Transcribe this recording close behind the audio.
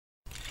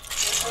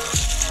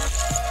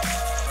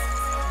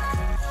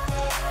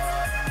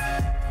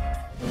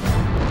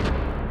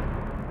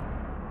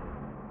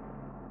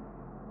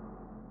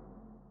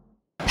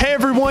Hey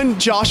everyone,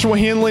 Joshua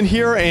Hanlon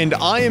here, and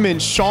I am in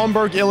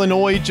Schaumburg,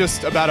 Illinois,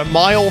 just about a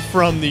mile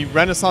from the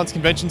Renaissance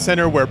Convention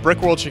Center where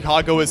Brick World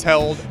Chicago is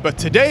held. But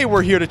today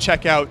we're here to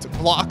check out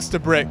Blocks to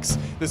Bricks,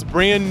 this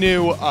brand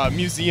new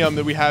museum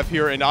that we have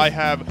here, and I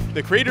have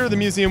the creator of the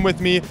museum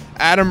with me,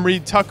 Adam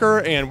Reed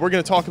Tucker, and we're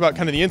going to talk about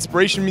kind of the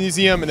Inspiration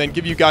Museum and then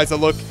give you guys a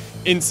look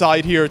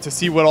inside here to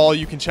see what all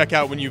you can check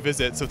out when you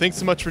visit. So thanks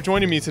so much for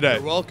joining me today.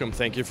 You're welcome.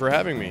 Thank you for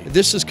having me.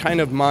 This is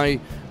kind of my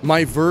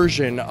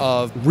version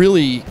of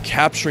really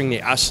capturing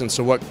the essence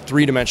of what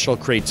three-dimensional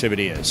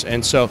creativity is.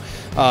 And so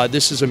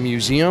this is a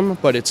museum,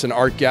 but it's an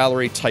art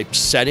gallery type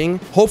setting.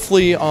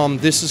 Hopefully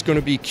this is going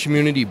to be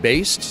community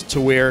based to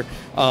where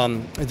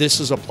this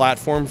is a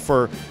platform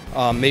for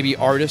maybe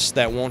artists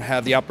that won't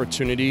have the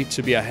opportunity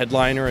to be a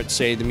headliner at,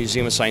 say, the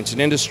Museum of Science and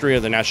Industry or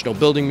the National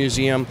Building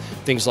Museum,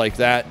 things like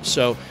that.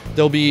 So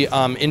there'll be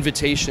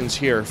invitations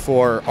here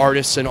for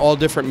artists in all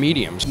different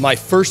mediums. My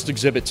first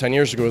exhibit 10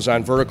 years ago was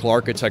on vertical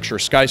architecture,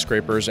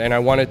 skyscrapers, and I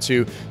wanted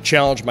to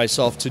challenge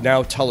myself to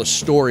now tell a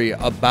story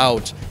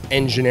about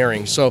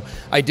engineering. So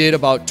I did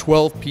about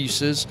 12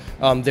 pieces.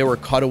 There were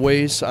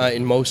cutaways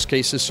in most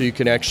cases, so you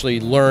can actually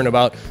learn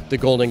about the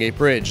Golden Gate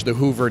Bridge, the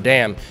Hoover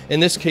Dam. In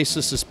this case,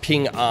 this is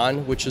Ping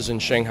An, which is in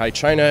Shanghai,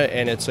 China,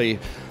 and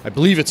I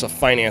believe it's a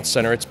finance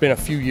center. It's been a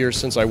few years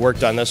since I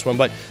worked on this one,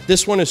 but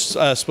this one is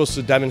supposed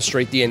to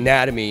demonstrate the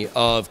anatomy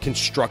of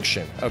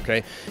construction,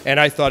 okay?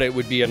 And I thought it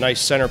would be a nice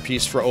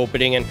centerpiece for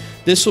opening, and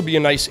this will be a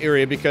nice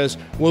area because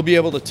we'll be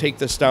able to take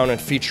this down and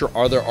feature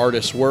other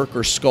artists' work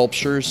or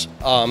sculptures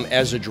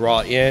as a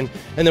draw in.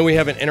 And then we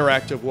have an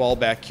interactive wall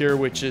back here,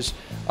 which is,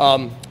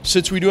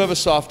 since we do have a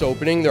soft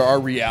opening, there are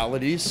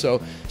realities,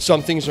 so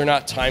some things are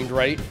not timed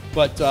right,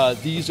 but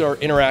these are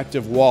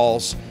interactive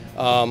walls.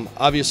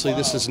 Obviously,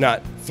 this is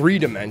not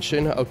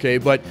three-dimension, okay,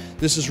 but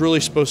this is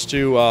really supposed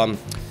to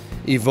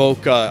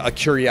evoke a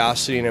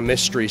curiosity and a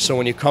mystery. So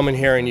when you come in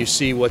here and you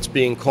see what's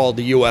being called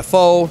the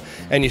UFO,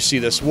 and you see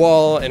this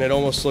wall, and it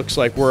almost looks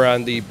like we're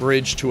on the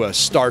bridge to a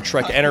Star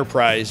Trek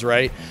Enterprise,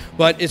 right?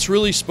 But it's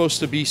really supposed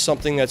to be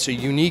something that's a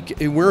unique,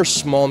 we're a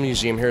small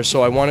museum here,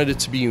 so I wanted it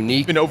to be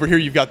unique. And over here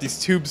you've got these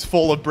tubes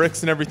full of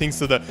bricks and everything,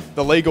 so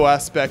the Lego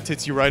aspect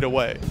hits you right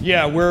away.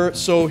 Yeah,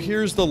 so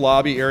here's the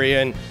lobby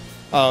area,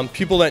 and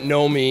people that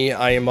know me,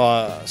 I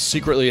am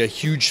secretly a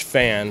huge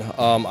fan.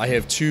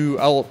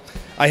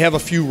 I have a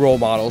few role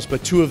models,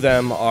 but two of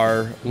them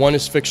are, one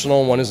is fictional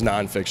and one is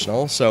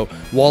non-fictional. So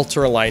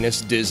Walter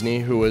Linus Disney,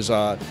 who was,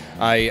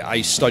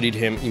 I studied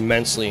him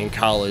immensely in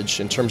college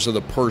in terms of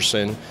the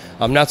person,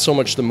 not so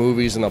much the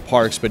movies and the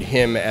parks, but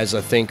him as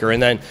a thinker.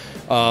 And then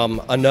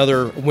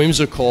another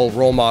whimsical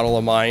role model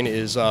of mine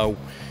is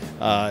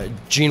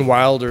Gene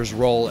Wilder's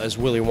role as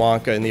Willy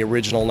Wonka in the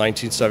original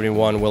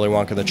 1971 Willy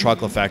Wonka and the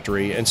Chocolate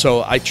Factory. And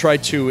so I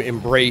tried to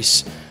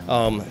embrace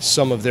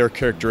some of their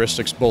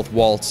characteristics, both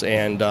Walt's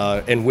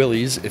and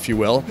Willy's, if you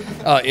will,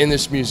 in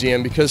this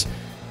museum, because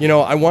you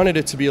know, I wanted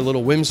it to be a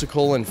little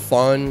whimsical and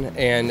fun,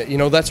 and you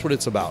know, that's what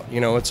it's about. You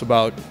know, it's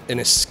about an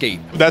escape.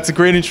 That's a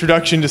great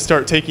introduction to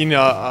start taking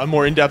a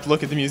more in-depth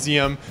look at the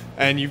museum,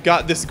 and you've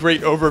got this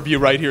great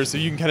overview right here, so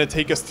you can kind of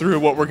take us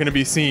through what we're going to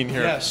be seeing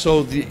here. Yeah,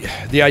 so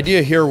the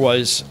idea here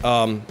was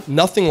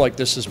nothing like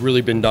this has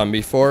really been done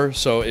before,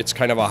 so it's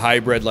kind of a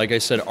hybrid, like I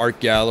said,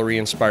 art gallery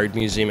inspired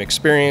museum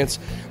experience.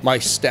 My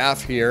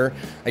staff here,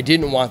 I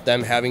didn't want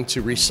them having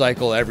to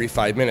recycle every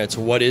 5 minutes.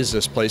 What is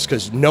this place?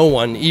 Because no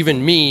one,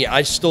 even me,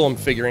 I still am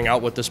figuring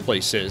out what this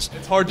place is.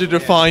 It's hard to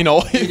define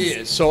always. It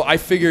is. So I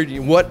figured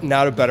what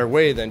not a better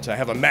way than to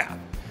have a map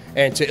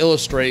and to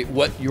illustrate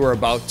what you're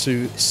about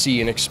to see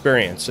and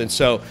experience. And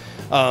so,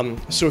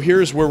 so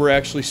here's where we're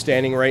actually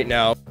standing right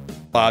now,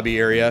 lobby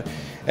area.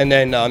 And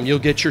then you'll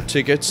get your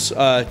tickets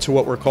to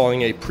what we're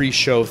calling a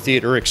pre-show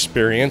theater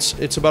experience.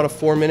 It's about a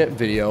 4-minute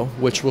video,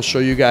 which we'll show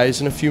you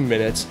guys in a few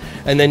minutes.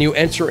 And then you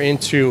enter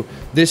into,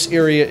 this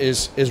area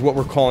is what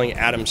we're calling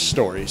Adam's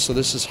story. So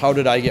this is how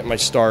did I get my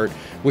start,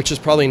 which is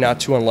probably not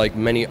too unlike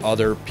many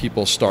other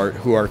people start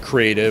who are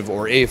creative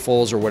or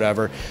AFOLs or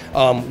whatever,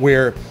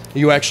 where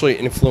you actually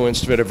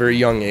influenced at a very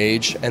young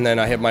age. And then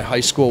I have my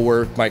high school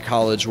work, my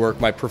college work,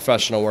 my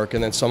professional work,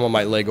 and then some of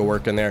my Lego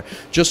work in there,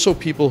 just so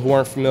people who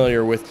aren't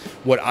familiar with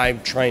what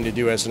I'm trying to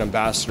do as an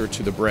ambassador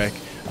to the brick.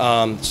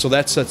 So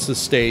that sets the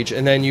stage.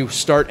 And then you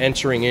start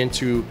entering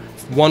into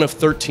one of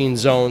 13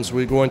 zones.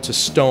 We go into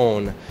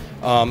stone,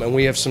 and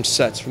we have some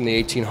sets from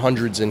the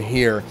 1800s in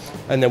here.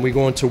 And then we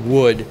go into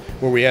wood,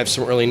 where we have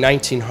some early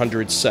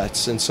 1900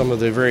 sets and some of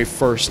the very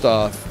first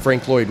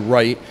Frank Lloyd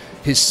Wright.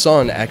 His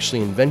son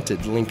actually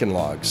invented Lincoln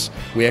Logs.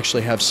 We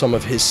actually have some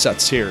of his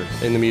sets here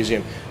in the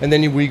museum. And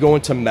then we go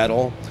into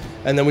metal,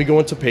 and then we go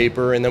into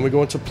paper, and then we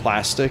go into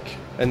plastic,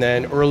 and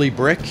then early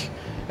brick,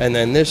 and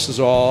then this is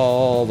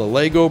all the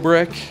Lego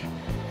brick.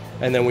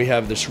 And then we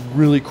have this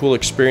really cool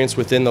experience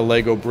within the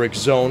Lego brick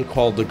zone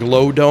called the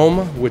Glow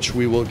Dome, which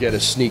we will get a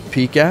sneak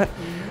peek at.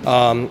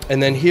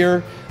 And then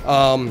here,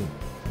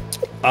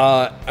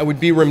 I would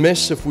be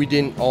remiss if we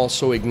didn't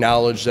also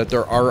acknowledge that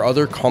there are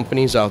other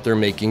companies out there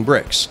making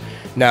bricks.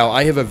 Now,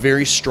 I have a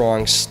very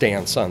strong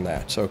stance on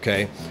that,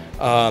 okay?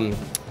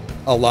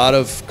 a lot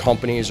of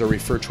companies are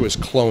referred to as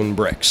clone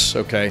bricks,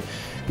 okay?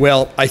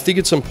 Well, I think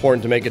it's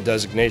important to make a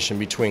designation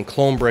between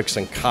clone bricks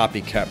and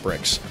copycat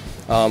bricks.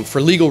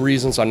 For legal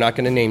reasons, I'm not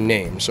going to name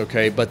names,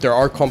 okay? But there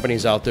are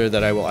companies out there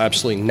that I will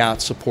absolutely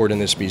not support in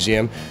this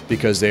museum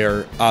because they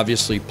are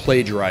obviously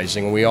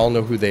plagiarizing, and we all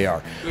know who they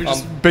are. They're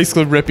just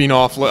basically ripping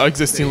off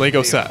existing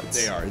Lego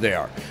sets. They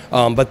are.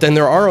 But then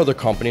there are other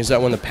companies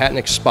that when the patent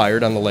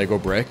expired on the Lego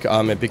brick,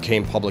 it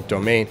became public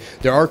domain.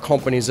 There are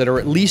companies that are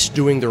at least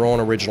doing their own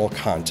original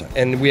content.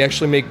 And we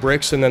actually make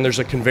bricks, and then there's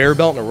a conveyor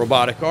belt and a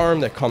robotic arm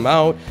that come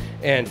out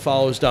and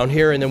follows down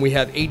here, and then we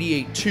have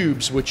 88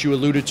 tubes, which you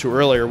alluded to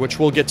earlier, which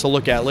we'll get to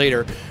look at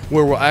later,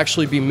 where we'll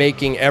actually be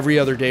making, every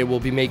other day,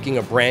 we'll be making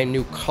a brand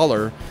new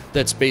color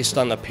that's based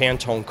on the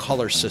Pantone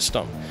color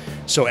system.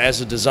 So as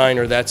a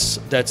designer, that's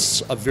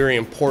a very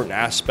important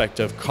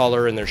aspect of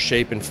color and their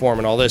shape and form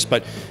and all this.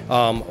 But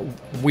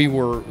we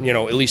were, you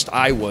know, at least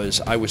I was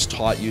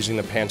taught using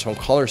the Pantone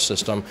color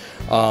system.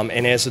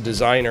 And as a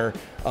designer,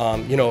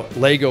 you know,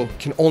 Lego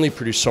can only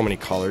produce so many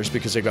colors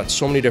because they've got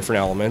so many different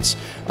elements.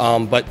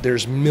 But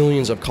there's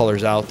millions of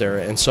colors out there,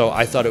 and so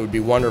I thought it would be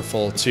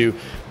wonderful to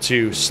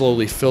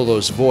slowly fill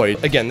those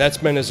voids. Again,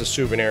 that's meant as a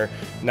souvenir,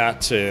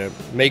 not to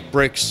make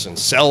bricks and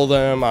sell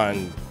them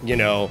on, you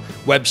know,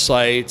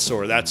 websites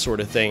or that sort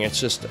of thing. It's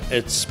just,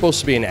 it's supposed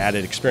to be an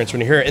added experience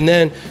when you're here. And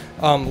then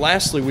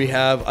lastly, we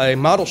have a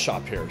model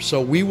shop here.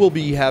 So we will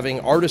be having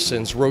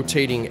artisans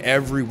rotating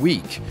every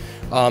week.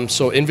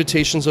 So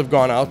invitations have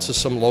gone out to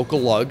some local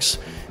lugs,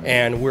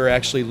 and we're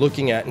actually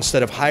looking at,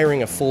 instead of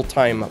hiring a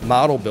full-time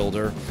model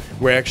builder,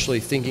 we're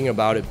actually thinking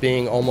about it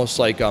being almost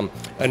like an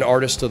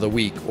artist of the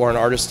week or an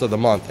artist of the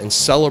month, and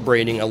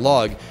celebrating a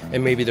lug,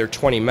 and maybe they're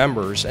 20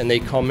 members, and they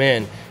come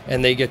in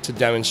and they get to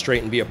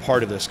demonstrate and be a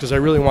part of this, because I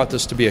really want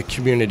this to be a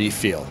community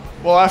feel.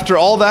 Well, after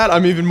all that,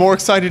 I'm even more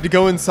excited to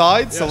go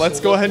inside, so let's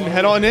go ahead and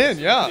head on in.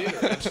 Yeah.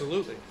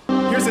 Absolutely.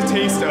 Here's a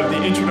taste of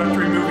the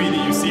introductory movie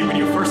that you see when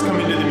you first come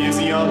into the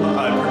museum.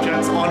 It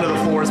projects onto the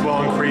floor as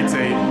well and creates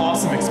an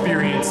awesome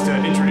experience to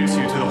introduce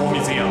you to the whole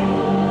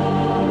museum.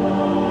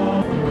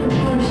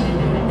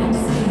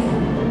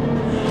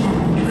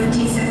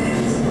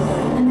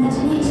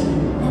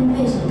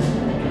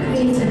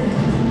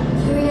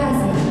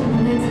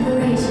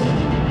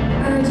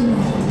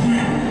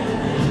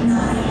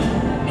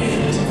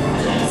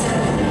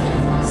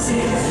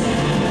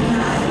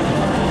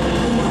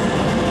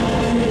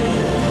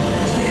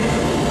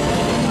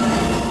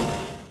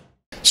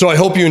 So I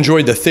hope you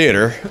enjoyed the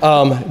theater.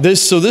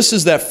 This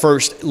is that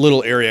first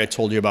little area I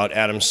told you about,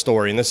 Adam's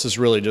story, and this is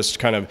really just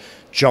kind of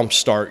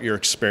jumpstart your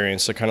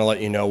experience to kind of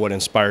let you know what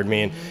inspired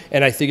me.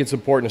 And I think it's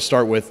important to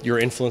start with your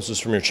influences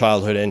from your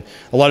childhood. And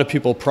a lot of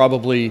people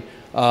probably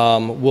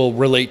will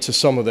relate to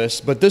some of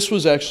this, but this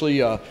was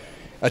actually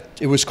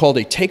it was called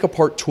a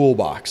take-apart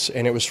toolbox,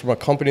 and it was from a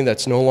company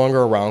that's no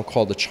longer around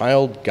called the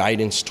Child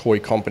Guidance Toy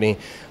Company.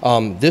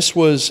 This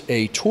was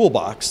a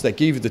toolbox that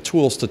gave you the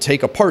tools to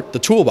take apart the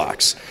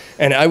toolbox,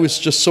 and I was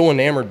just so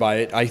enamored by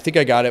it. I think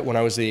I got it when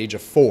I was the age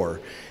of 4,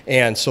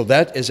 and so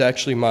that is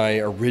actually my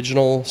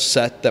original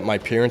set that my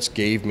parents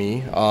gave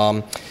me.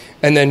 And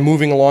then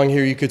moving along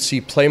here, you could see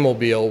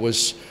Playmobil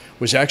was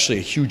actually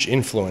a huge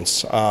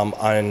influence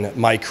on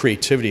my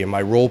creativity and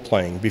my role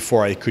playing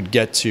before I could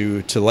get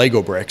to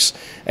Lego bricks.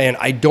 And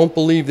I don't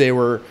believe they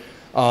were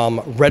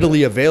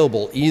readily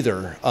available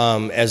either,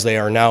 as they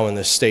are now in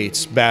the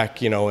States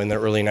back, you know, in the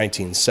early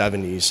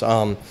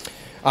 1970s.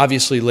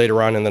 Obviously,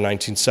 later on in the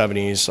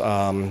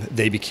 1970s,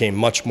 they became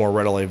much more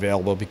readily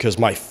available because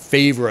my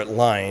favorite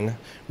line,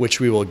 which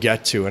we will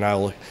get to, and I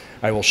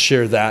will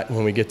share that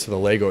when we get to the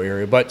Lego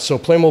area. But so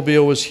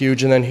Playmobil was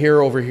huge, and then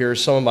over here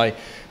is some of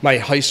my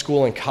high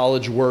school and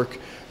college work.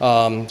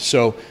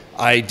 So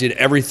I did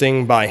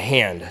everything by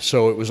hand.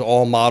 So it was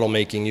all model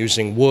making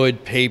using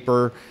wood,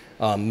 paper,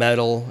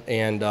 metal,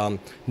 and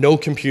no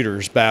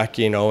computers back,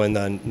 you know, in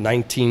the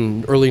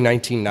early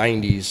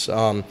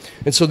 1990s.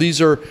 And so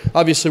these are,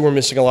 obviously we're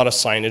missing a lot of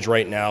signage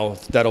right now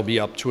that'll be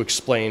up to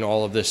explain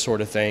all of this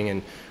sort of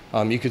thing.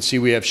 And you can see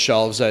we have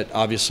shelves that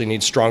obviously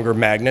need stronger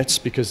magnets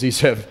because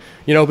these have,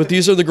 you know, but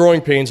these are the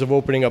growing pains of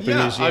opening up a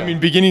museum. I mean,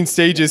 beginning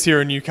stages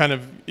here, and you kind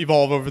of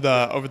evolve over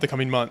the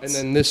coming months.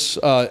 And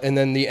then and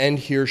then the end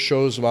here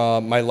shows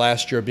my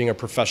last year of being a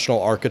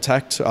professional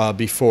architect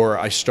before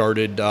I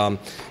started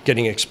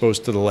getting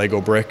exposed to the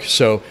Lego brick.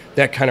 So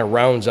that kind of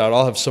rounds out.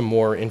 I'll have some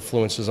more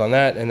influences on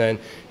that. And then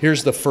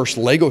here's the first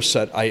Lego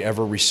set I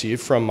ever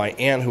received from my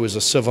aunt, who was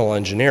a civil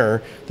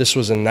engineer. This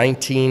was in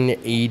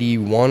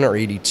 1981 or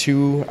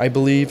 82, I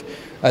believe.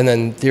 And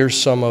then there's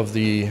some of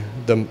the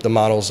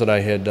models that I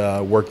had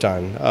worked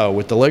on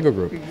with the Lego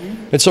group.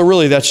 And so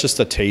really that's just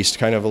a taste,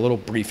 kind of a little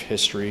brief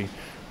history,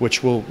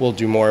 which we'll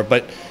do more.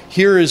 But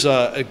here is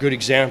a good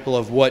example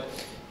of what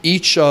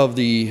each of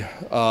the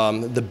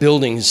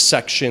building's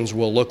sections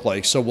will look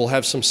like. So we'll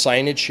have some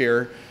signage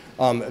here,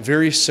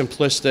 very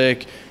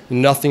simplistic,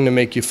 nothing to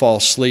make you fall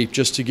asleep,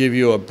 just to give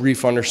you a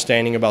brief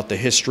understanding about the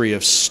history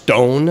of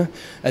stone.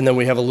 And then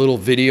we have a little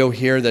video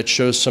here that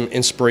shows some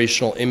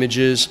inspirational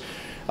images.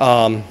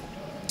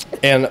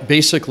 and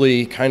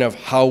basically kind of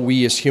how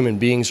we as human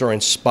beings are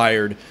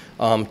inspired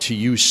to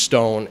use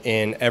stone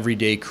in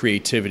everyday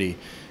creativity.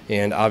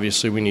 And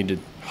obviously we need to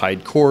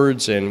hide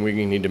cords, and we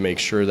need to make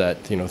sure that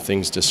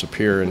things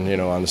disappear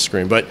and on the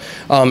screen. But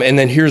and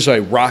then here's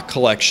a rock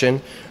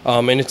collection,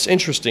 and it's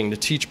interesting to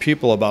teach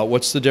people about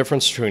what's the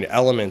difference between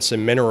elements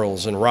and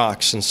minerals and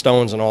rocks and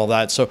stones and all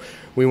that. So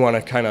we want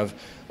to kind of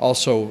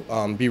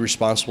also be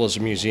responsible as a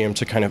museum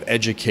to kind of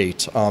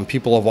educate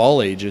people of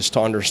all ages to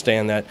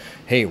understand that,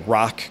 hey,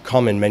 rock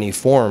come in many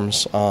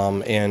forms,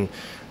 and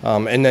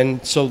then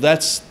so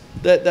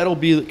that'll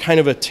be kind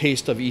of a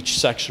taste of each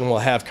section. We'll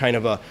have kind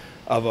of a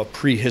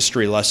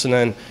prehistory lesson.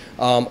 And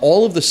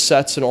all of the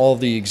sets and all of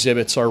the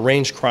exhibits are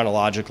arranged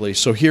chronologically.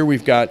 So here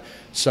we've got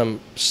some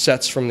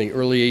sets from the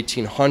early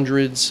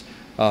 1800s,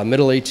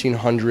 middle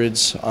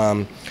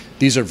 1800s.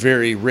 These are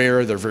very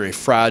rare, they're very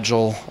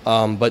fragile,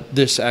 but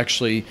this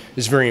actually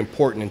is very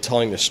important in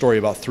telling the story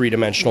about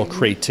three-dimensional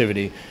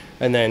creativity.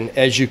 And then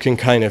as you can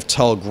kind of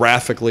tell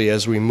graphically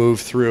as we move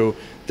through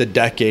the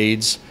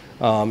decades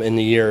and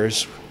the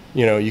years,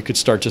 you could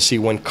start to see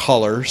when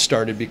color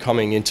started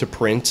becoming into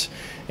print.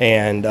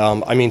 And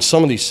I mean,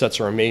 some of these sets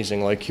are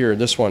amazing. Like here,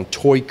 this one,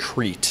 Toy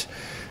Crete,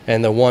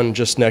 and the one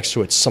just next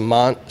to it,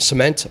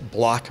 Cement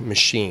Block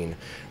Machine,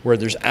 where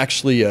there's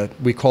actually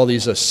we call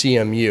these a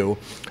CMU,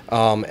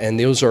 and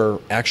those are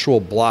actual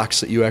blocks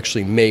that you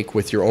actually make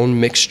with your own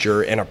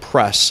mixture and a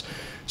press.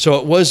 So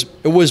it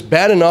was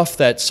bad enough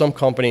that some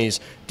companies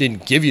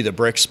didn't give you the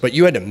bricks, but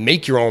you had to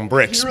make your own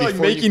bricks. You were like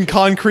making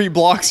concrete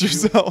blocks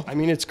yourself. I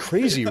mean, it's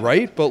crazy,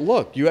 right? But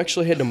look, you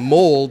actually had to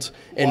mold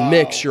and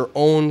mix your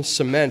own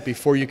cement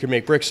before you could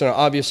make bricks. And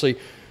obviously,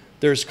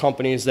 there's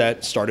companies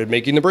that started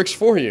making the bricks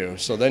for you.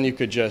 So then you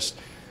could just,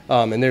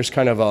 and there's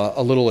kind of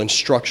a little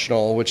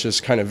instructional, which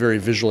is kind of very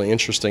visually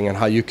interesting on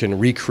how you can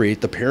recreate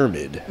the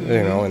pyramid,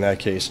 in that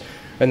case.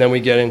 And then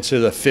we get into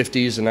the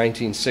 50s and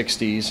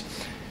 1960s,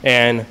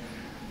 and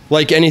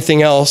like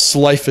anything else,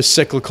 life is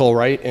cyclical,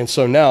 right? And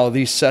so now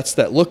these sets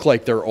that look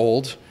like they're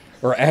old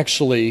are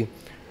actually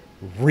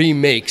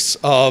remakes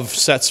of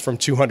sets from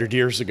 200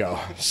 years ago.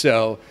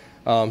 So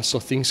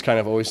things kind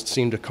of always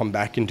seem to come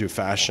back into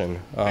fashion.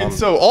 And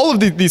so all of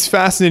these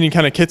fascinating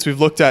kind of kits we've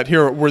looked at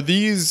here, were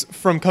these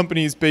from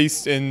companies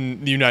based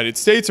in the United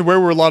States, or where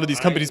were a lot of these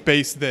companies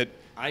based that?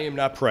 I am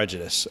not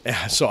prejudiced.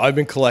 So I've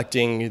been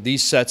collecting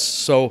these sets.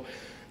 So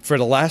for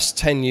the last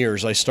 10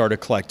 years, I started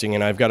collecting,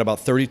 and I've got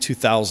about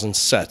 32,000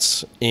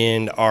 sets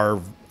in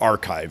our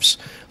archives.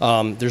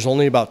 There's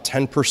only about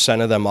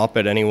 10% of them up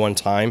at any one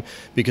time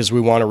because we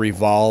want to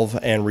revolve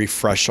and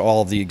refresh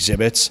all of the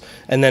exhibits.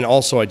 And then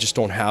also, I just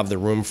don't have the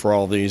room for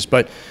all these.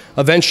 But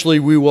eventually,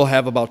 we will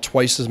have about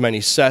twice as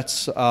many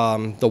sets.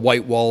 The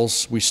white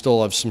walls, we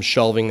still have some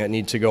shelving that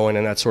need to go in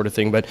and that sort of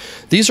thing. But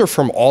these are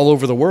from all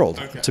over the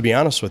world, to be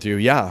honest with you.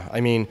 Yeah,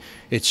 I mean,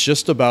 it's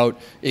just about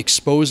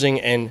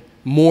exposing, and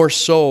more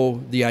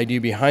so, the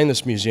idea behind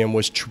this museum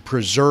was to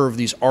preserve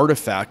these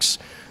artifacts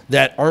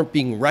that aren't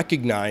being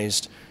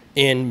recognized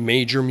in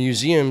major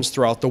museums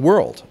throughout the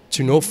world.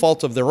 To no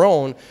fault of their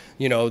own,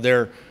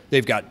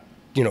 they've got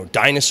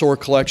dinosaur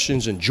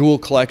collections and jewel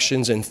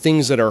collections and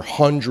things that are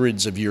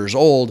hundreds of years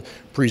old,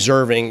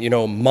 preserving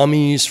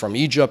mummies from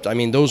Egypt. I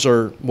mean, those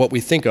are what we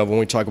think of when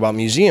we talk about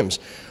museums.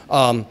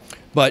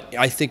 But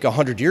I think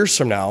 100 years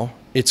from now,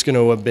 it's going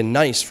to have been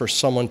nice for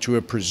someone to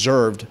have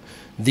preserved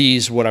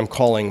these, what I'm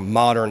calling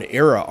modern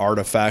era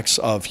artifacts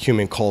of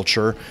human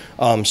culture,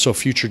 so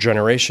future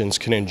generations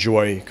can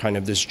enjoy kind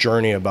of this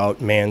journey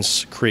about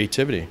man's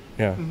creativity.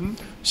 Yeah.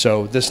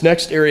 So this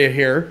next area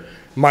here,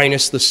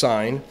 minus the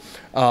sign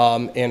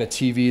and a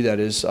TV that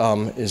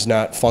is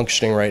not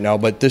functioning right now,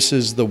 but this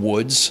is the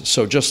woods.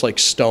 So just like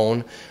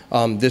stone,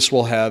 this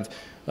will have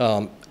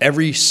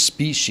every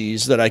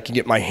species that I can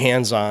get my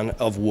hands on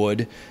of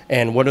wood,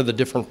 and what are the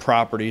different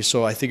properties.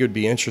 So I think it would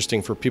be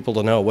interesting for people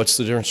to know what's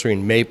the difference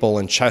between maple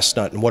and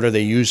chestnut, and what are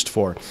they used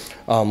for.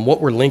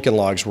 What were Lincoln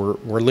logs? Were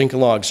Lincoln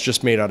logs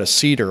just made out of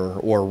cedar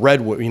or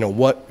redwood?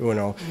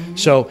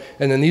 So,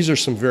 and then these are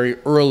some very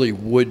early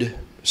wood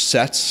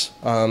sets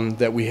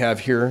that we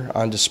have here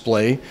on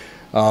display.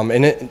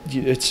 And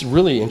it's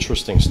really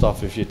interesting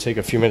stuff if you take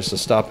a few minutes to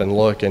stop and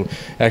look and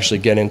actually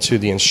get into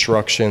the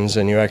instructions,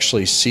 and you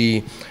actually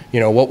see,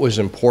 what was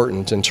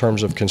important in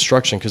terms of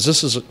construction. Because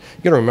this is, you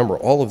got to remember,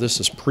 all of this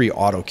is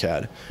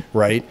pre-AutoCAD,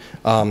 right?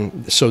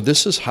 So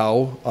this is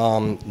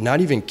how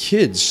not even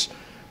kids,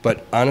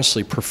 but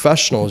honestly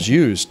professionals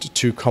used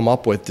to come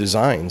up with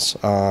designs,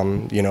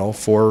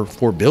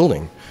 for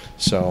building.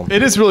 So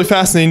it is really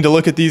fascinating to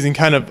look at these, and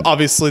kind of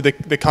obviously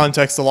the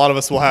context a lot of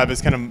us will have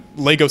is kind of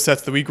Lego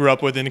sets that we grew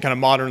up with and kind of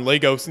modern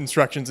Lego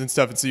instructions and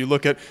stuff. And so you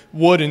look at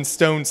wood and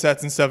stone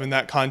sets and stuff in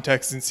that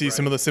context and see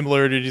some of the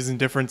similarities and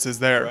differences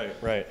there.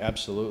 Right,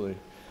 absolutely.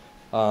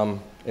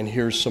 And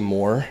here's some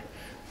more.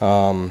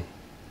 They're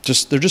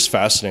just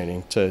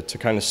fascinating to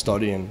kind of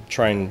study and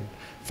try and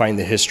find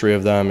the history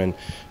of them and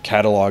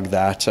catalog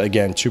that,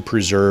 again, to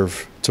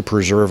preserve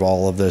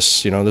all of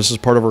this. This is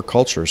part of our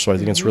culture, so I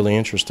think it's really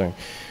interesting.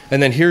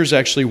 And then here's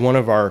actually one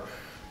of our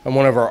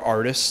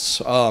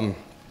artists, and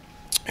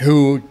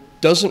who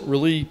doesn't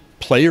really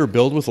play or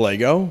build with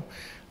Lego.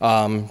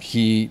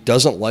 He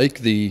doesn't like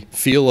the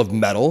feel of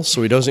metal,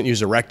 so he doesn't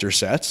use erector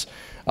sets.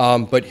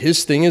 But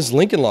his thing is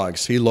Lincoln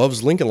Logs. He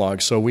loves Lincoln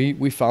Logs. So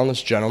we found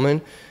this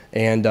gentleman,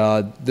 and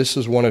this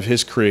is one of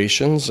his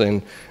creations.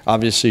 And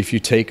obviously, if you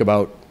take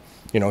about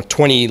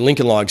 20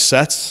 Lincoln Log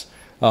sets,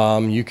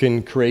 you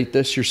can create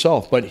this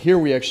yourself. But here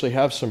we actually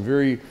have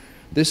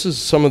this is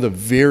some of the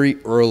very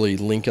early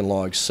Lincoln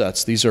Log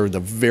sets. These are the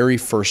very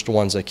first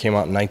ones that came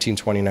out in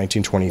 1920,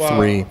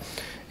 1923. Wow.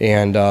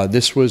 And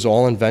this was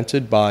all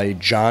invented by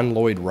John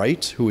Lloyd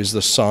Wright, who is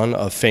the son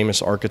of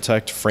famous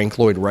architect Frank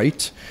Lloyd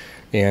Wright.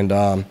 And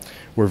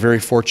we're very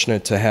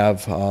fortunate to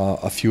have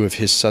a few of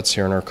his sets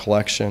here in our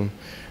collection.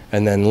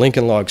 And then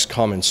Lincoln Logs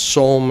come in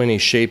so many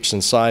shapes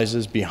and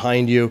sizes.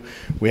 Behind you,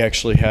 we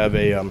actually have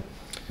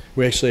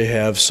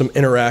some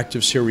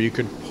interactives here where you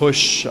could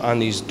push on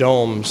these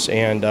domes,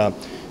 and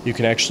you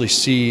can actually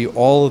see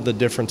all of the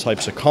different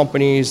types of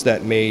companies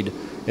that made.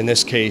 In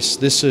this case,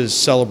 this is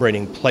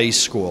celebrating Play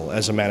School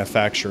as a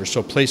manufacturer.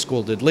 So Play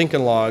School did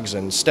Lincoln Logs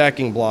and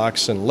stacking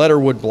blocks and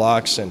letterwood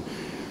blocks and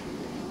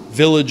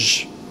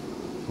Village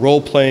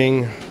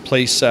role-playing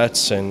play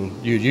sets,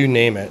 and you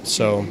name it.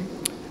 So,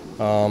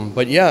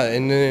 but yeah,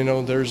 and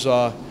then, there's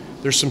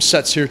some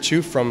sets here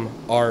too from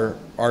our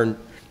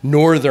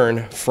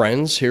northern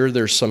friends here.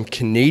 There's some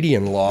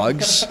Canadian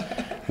logs,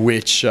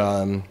 which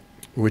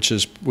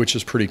is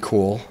pretty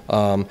cool.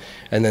 And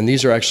then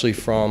these are actually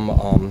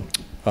from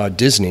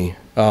Disney.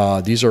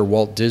 These are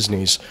Walt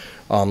Disney's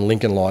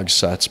Lincoln Log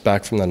sets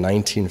back from the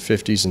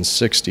 1950s and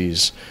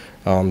 60s.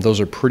 Those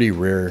are pretty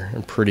rare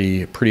and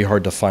pretty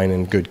hard to find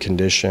in good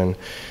condition.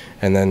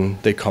 And then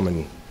they come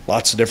in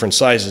lots of different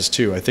sizes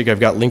too. I think I've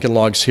got Lincoln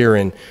Logs here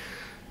in,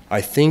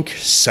 I think,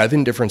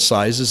 7 different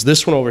sizes.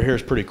 This one over here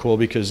is pretty cool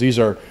because these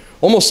are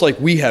almost like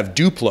we have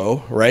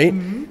Duplo, right?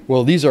 Mm-hmm.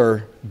 Well, these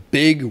are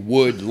big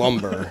wood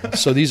lumber.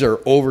 So these are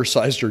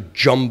oversized or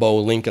jumbo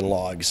Lincoln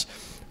Logs,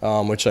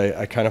 which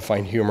I kind of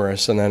find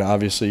humorous. And then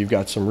obviously you've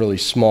got some really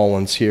small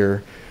ones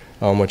here,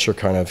 which are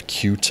kind of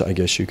cute, I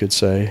guess you could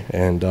say.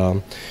 And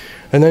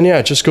then, yeah,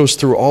 it just goes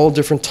through all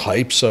different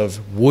types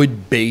of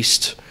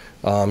wood-based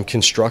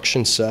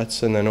construction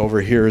sets. And then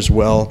over here as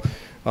well,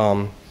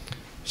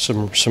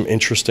 some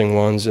interesting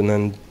ones. And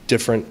then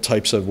different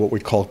types of what we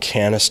call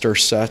canister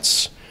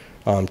sets,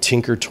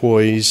 Tinker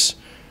Toys.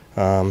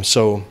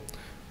 So,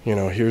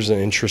 here's an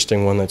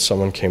interesting one that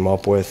someone came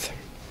up with.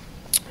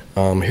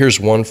 Here's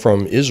one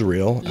from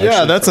Israel.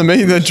 Yeah, that's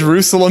amazing. The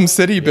Jerusalem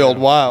city build.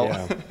 Yeah, wow.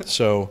 Yeah.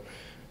 So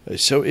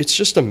it's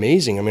just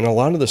amazing. I mean, a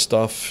lot of the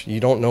stuff you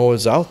don't know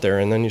is out there,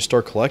 and then you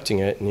start collecting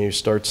it, and you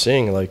start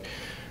seeing like,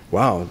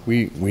 wow,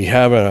 we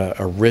have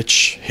a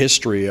rich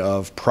history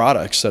of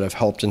products that have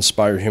helped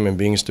inspire human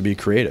beings to be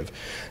creative.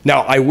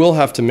 Now, I will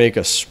have to make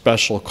a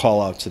special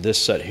call out to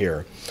this set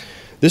here.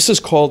 This is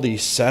called the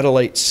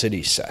Satellite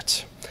City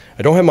set.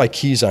 I don't have my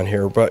keys on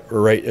here, but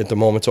right at the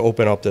moment to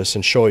open up this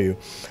and show you.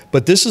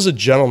 But this is a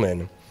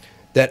gentleman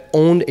that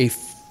owned a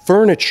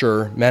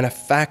furniture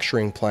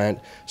manufacturing plant.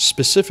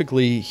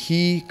 Specifically,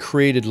 he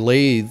created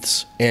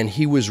lathes, and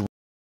he was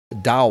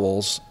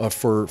dowels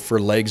for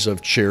legs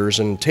of chairs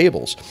and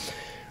tables.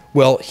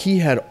 Well, he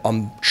had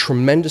a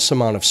tremendous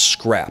amount of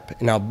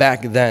scrap. Now,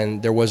 back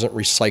then, there wasn't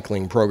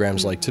recycling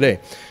programs like today.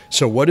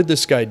 So what did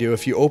this guy do?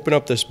 If you open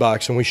up this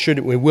box, and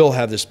we will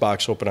have this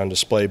box open on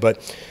display,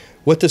 but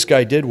what this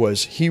guy did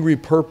was he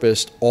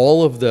repurposed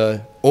all of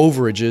the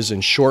overages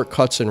and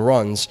shortcuts and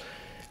runs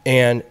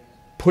and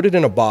put it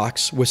in a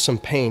box with some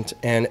paint.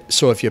 And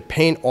so if you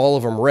paint all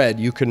of them red,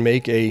 you can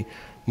make a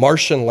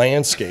Martian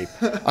landscape.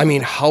 I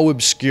mean, how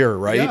obscure,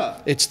 right?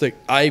 Yeah.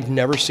 I've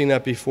never seen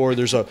that before.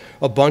 There's a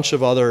bunch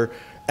of other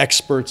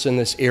experts in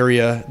this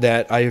area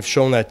that I have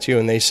shown that to,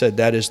 and they said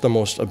that is the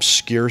most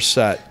obscure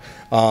set.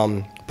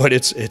 But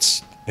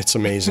it's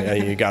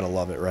amazing. You gotta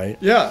love it, right?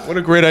 Yeah, what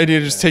a great idea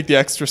to just take the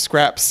extra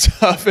scrap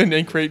stuff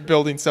and create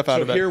building stuff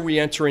out of it. So here we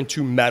enter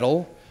into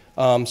metal.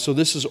 So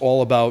this is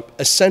all about,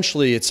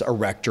 essentially it's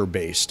erector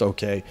based,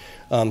 okay?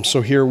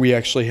 So here we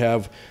actually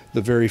have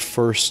the very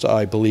first,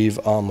 I believe,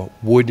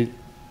 wood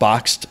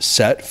boxed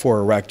set for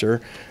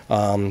erector.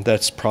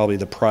 That's probably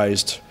the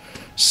prized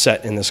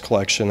set in this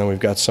collection. Then we've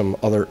got some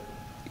other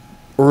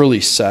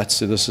early sets.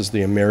 So this is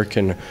the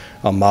American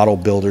Model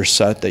Builder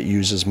set that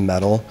uses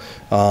metal.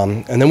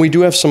 And then we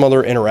do have some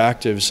other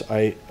interactives.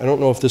 I don't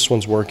know if this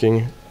one's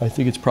working. I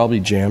think it's probably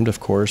jammed, of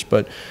course,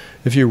 but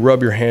if you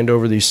rub your hand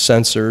over these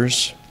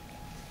sensors,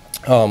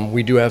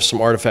 we do have some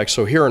artifacts.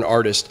 So here an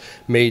artist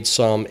made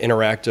some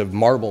interactive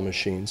marble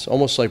machines,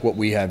 almost like what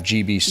we have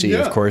GBC,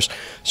 of course.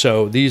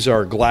 So these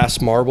are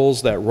glass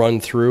marbles that run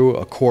through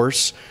a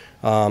course.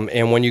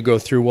 And when you go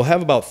through, we'll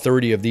have about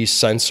 30 of these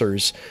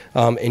sensors,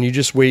 and you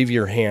just wave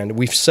your hand.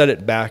 We've set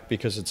it back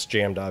because it's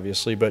jammed,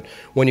 obviously, but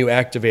when you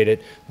activate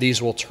it,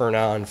 these will turn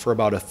on for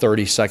about a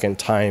 30-second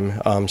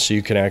time, so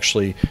you can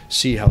actually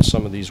see how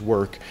some of these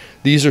work.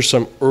 These are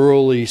some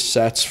early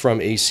sets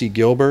from A.C.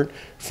 Gilbert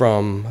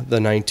from the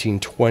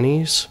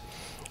 1920s.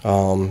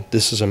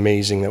 This is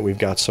amazing that we've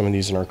got some of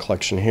these in our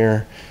collection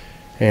here.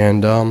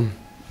 And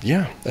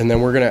Yeah, and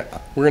then we're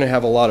gonna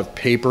have a lot of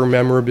paper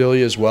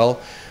memorabilia as well,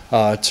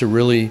 to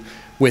really,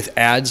 with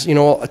ads. You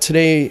know,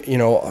 today, you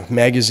know,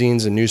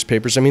 magazines and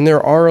newspapers. I mean,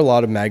 there are a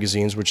lot of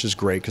magazines, which is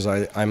great because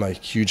I'm a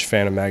huge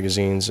fan of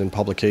magazines and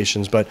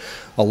publications. But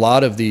a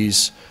lot of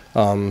these,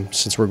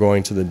 since we're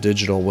going to the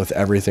digital with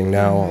everything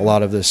now, a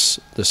lot of this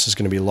is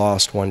going to be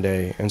lost one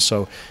day. And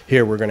so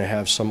here we're going to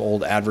have some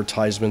old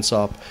advertisements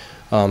up,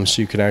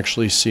 so you can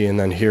actually see. And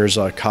then here's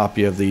a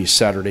copy of the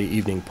Saturday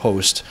Evening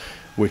Post,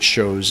 which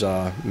shows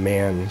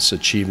man's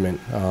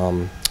achievement,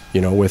 you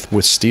know,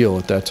 with steel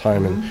at that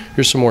time. And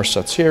here's some more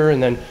sets here.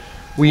 And then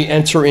we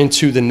enter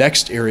into the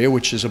next area,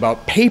 which is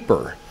about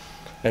paper.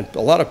 And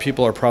a lot of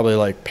people are probably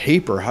like,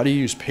 paper? How do you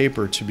use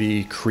paper to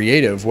be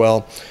creative?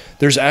 Well,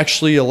 there's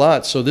actually a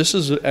lot. So this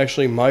is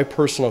actually my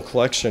personal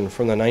collection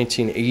from the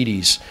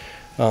 1980s.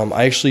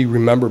 I actually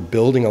remember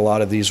building a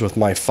lot of these with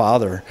my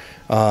father.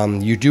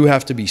 You do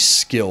have to be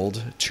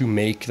skilled to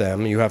make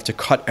them. You have to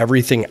cut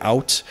everything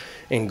out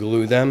and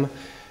glue them.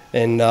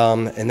 And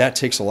that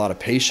takes a lot of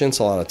patience,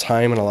 a lot of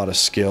time, and a lot of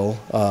skill.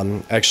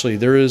 Actually,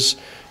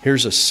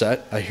 here's a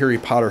set, a Harry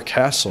Potter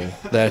castle,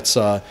 that's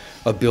a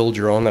build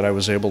your own that I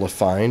was able to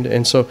find.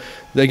 And so,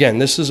 again,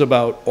 this is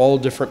about all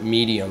different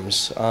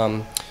mediums.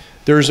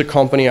 There's a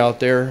company out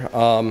there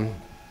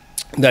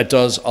that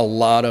does a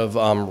lot of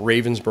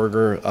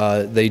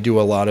Ravensburger. They do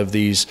a lot of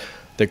these,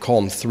 they call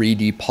them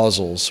 3D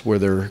puzzles, where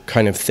they're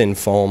kind of thin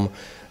foam.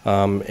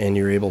 And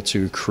you're able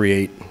to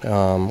create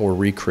or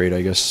recreate,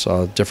 I guess,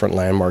 different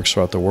landmarks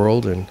throughout the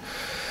world. And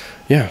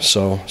yeah,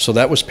 so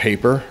that was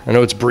paper. I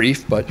know it's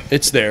brief, but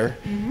it's there.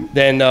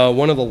 Then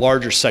one of the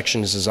larger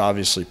sections is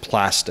obviously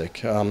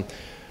plastic.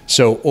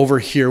 So over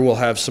here we'll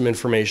have some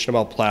information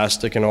about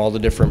plastic and all the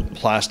different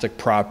plastic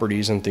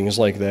properties and things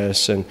like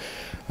this, and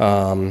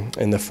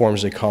the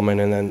forms they come in,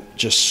 and then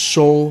just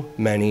so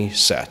many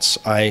sets.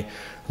 I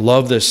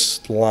love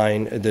this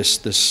line,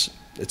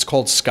 it's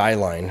called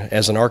Skyline.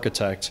 As an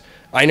architect,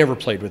 I never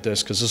played with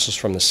this because this is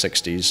from the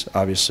 60s.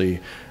 Obviously,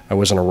 I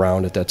wasn't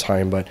around at that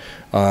time, but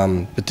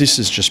this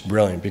is just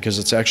brilliant because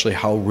it's actually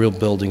how real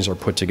buildings are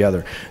put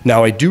together.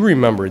 Now, I do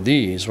remember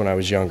these when I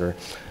was younger.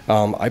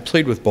 I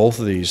played with both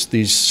of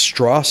these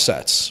straw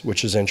sets,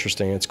 which is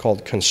interesting. It's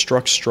called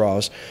Construct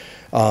Straws.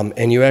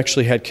 And you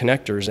actually had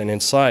connectors, and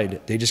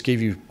inside they just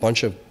gave you a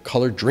bunch of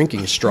colored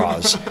drinking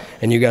straws,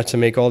 and you got to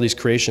make all these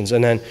creations.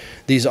 And then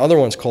these other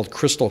ones called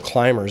Crystal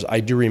Climbers, I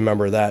do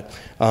remember that.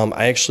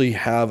 I actually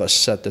have a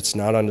set that's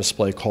not on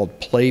display called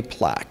Play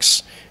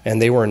Plaques, and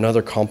they were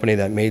another company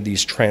that made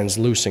these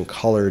translucent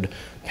colored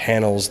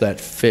panels that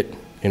fit,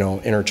 you know,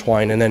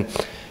 intertwine. And then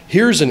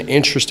here's an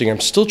interesting, I'm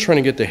still trying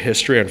to get the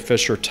history on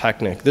Fischer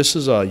Technic. This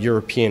is a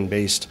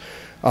European-based,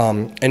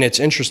 and it's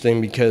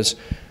interesting because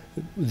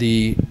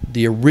the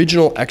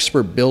original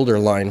Expert Builder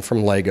line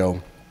from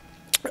Lego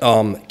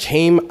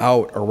came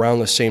out around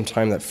the same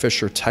time that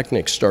Fischer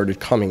Technic started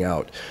coming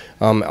out.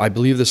 I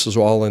believe this was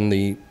all in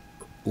the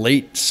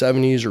late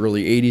 70s,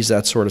 early 80s,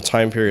 that sort of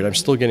time period. I'm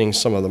still getting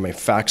some of my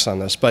facts on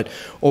this, but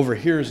over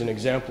here is an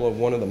example of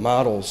one of the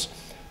models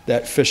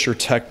that Fischer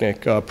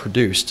Technic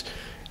produced,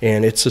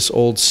 and it's this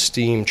old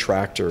steam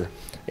tractor.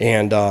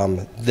 And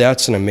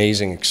that's an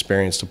amazing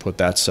experience to put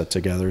that set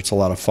together. It's a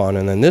lot of fun.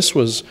 And then this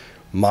was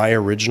my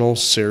original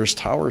Sears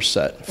Tower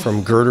set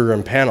from girder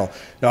and panel.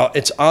 Now,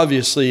 it's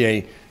obviously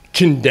a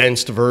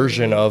condensed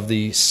version of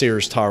the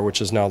Sears Tower,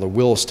 which is now the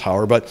Willis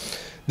Tower, but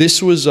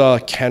this was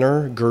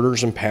Kenner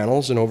girders and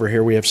panels, and over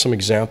here we have some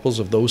examples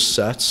of those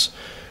sets.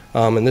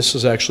 And this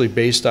is actually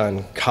based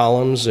on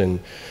columns and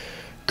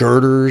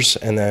girders,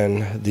 and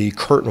then the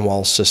curtain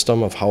wall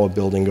system of how a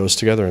building goes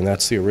together, and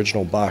that's the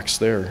original box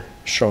there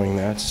showing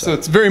that set. So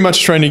it's very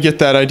much trying to get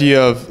that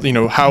idea of, you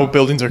know, how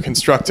buildings are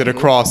constructed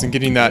across, and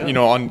getting that, you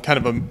know, on kind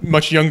of a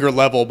much younger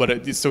level, but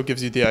it still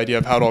gives you the idea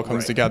of how it all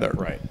comes together.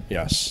 Right,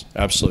 yes,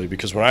 absolutely,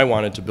 because when I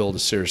wanted to build a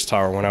Sears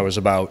Tower when I was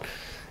about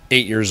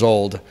 8 years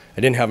old,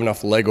 I didn't have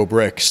enough Lego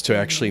bricks to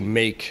actually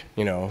make,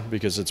 you know,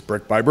 because it's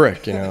brick by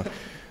brick, you know.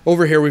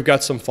 Over here we've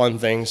got some fun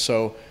things.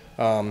 So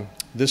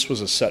this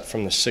was a set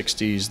from the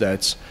 60s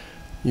that's,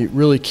 you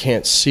really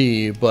can't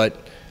see, but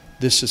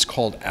this is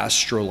called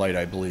Astrolight,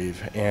 I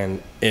believe,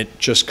 and it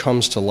just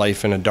comes to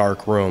life in a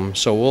dark room.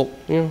 So we'll,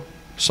 you know,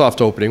 soft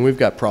opening, we've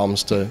got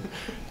problems to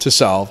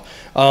solve.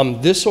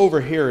 This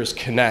over here is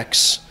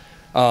Connects.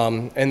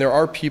 And there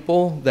are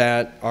people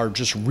that are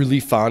just really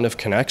fond of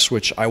Connects,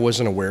 which I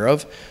wasn't aware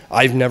of.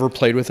 I've never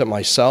played with it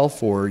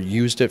myself or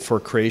used it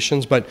for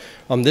creations, but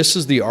this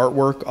is the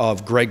artwork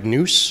of Greg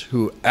Noose,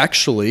 who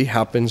actually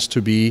happens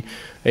to be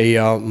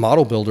a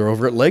model builder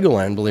over at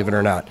Legoland, believe it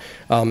or not.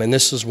 And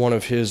this is one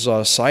of his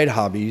side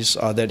hobbies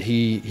that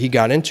he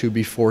got into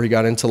before he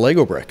got into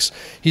Lego bricks.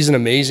 He's an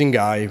amazing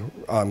guy,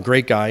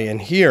 great guy,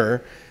 and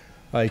here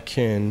I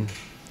can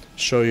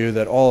show you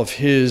that all of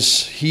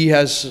he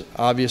has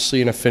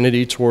obviously an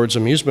affinity towards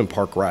amusement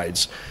park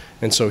rides.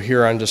 And so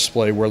here on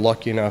display, we're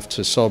lucky enough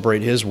to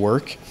celebrate his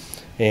work.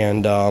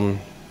 And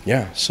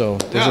yeah, so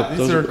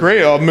these are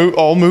great,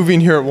 all moving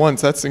here at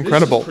once. That's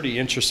incredible. This is pretty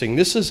interesting.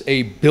 This is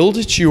a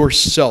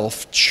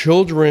build-it-yourself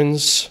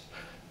children's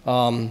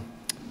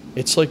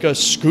it's like a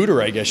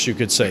scooter, I guess you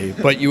could say,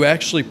 but you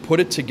actually put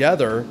it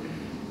together,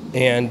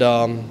 and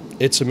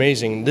it's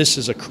amazing. This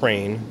is a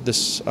crane.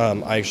 This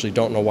I actually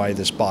don't know why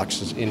this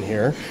box is in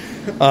here,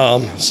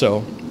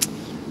 so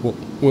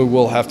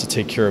we'll have to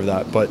take care of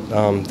that. But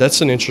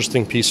that's an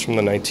interesting piece from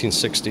the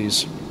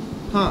 1960s.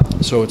 Huh.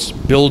 So it's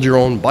build your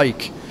own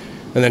bike,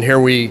 and then here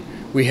we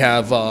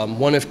have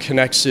one of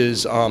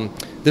Connex's.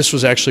 This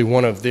was actually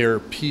one of their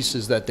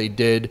pieces that they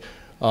did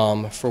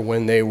for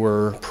when they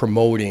were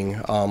promoting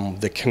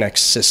the Connex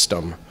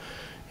system,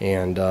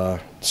 and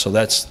so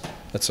that's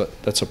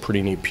a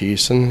pretty neat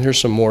piece. And here's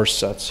some more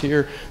sets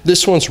here.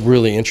 This one's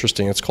really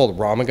interesting. It's called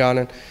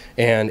Ramadan,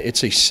 and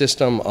it's a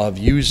system of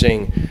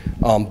using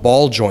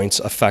ball joints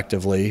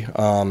effectively.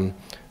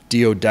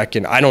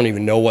 Duodecon. I don't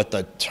even know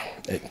what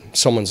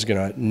someone's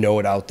gonna know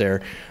it out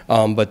there,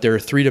 but they're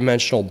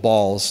three-dimensional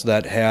balls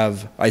that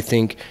have, I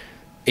think,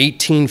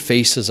 18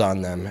 faces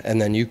on them, and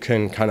then you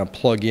can kind of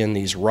plug in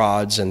these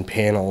rods and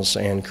panels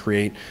and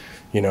create,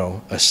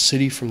 a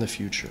city from the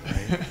future,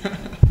 right?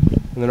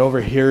 And then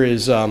over here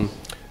is,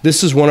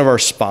 this is one of our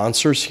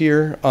sponsors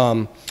here.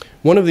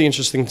 One of the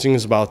interesting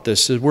things about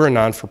this is we're a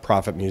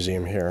non-for-profit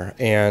museum here,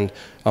 and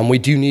we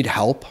do need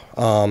help.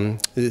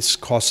 This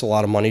costs a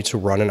lot of money to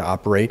run and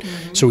operate,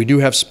 so we do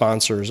have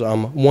sponsors.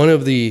 One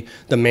of the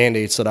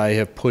mandates that I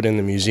have put in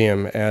the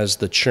museum as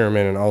the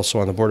chairman and also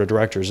on the board of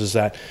directors is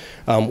that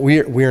we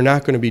are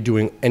not going to be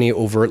doing any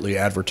overtly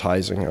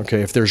advertising.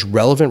 Okay, if there's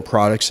relevant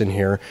products in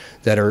here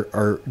that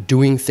are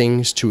doing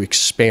things to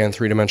expand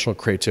three-dimensional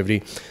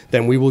creativity,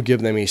 then we will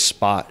give them a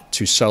spot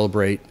to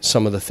celebrate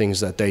some of the things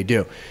that they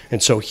do.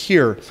 And so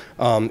here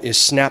is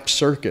Snap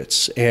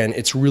Circuits, and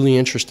it's really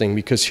interesting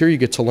because here you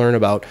get to learn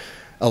about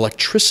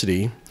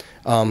electricity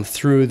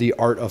through the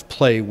art of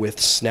play with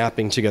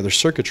snapping together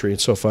circuitry.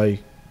 And so if I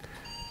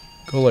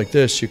go like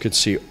this, you could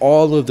see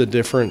all of the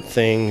different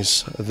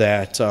things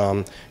that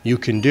you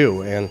can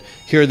do. And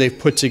here they've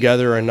put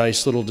together a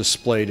nice little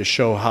display to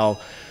show how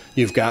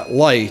you've got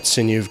lights,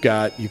 and you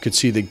could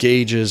see the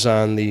gauges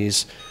on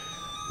these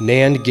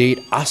NAND gate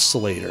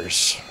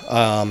oscillators.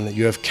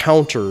 You have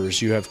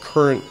counters, you have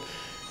current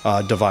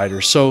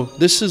dividers. So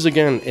this is,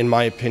 again, in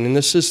my opinion,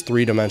 this is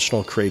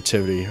three-dimensional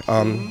creativity,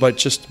 but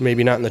just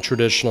maybe not in the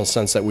traditional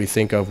sense that we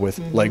think of with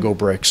Lego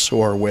bricks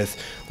or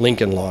with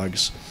Lincoln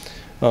Logs.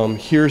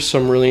 Here's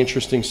some really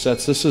interesting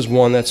sets. This is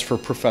one that's for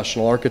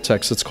professional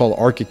architects. It's called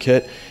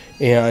ArchiKit,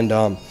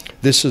 and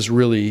this is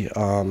really,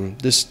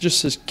 this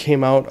just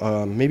came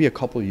out maybe a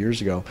couple of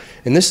years ago.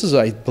 And this is,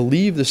 I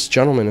believe this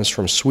gentleman is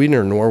from Sweden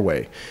or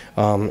Norway.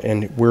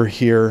 And we're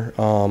here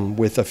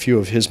with a few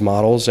of his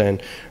models,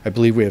 and I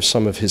believe we have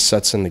some of his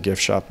sets in the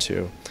gift shop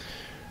too.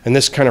 And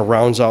this kind of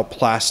rounds out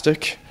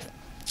plastic.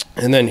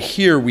 And then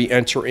here we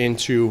enter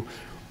into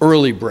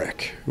early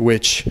brick,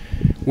 which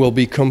will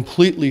be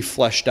completely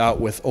fleshed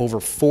out with over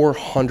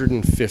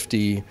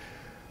 450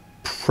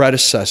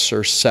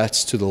 predecessor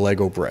sets to the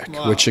Lego brick.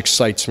 Wow. Which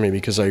excites me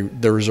because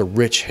there is a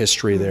rich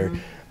history there.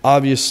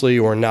 Obviously,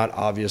 or not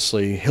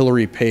obviously,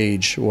 Hillary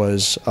Page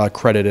was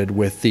credited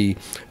with the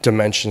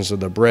dimensions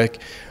of the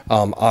brick.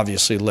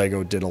 Obviously,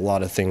 Lego did a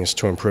lot of things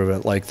to improve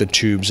it, like the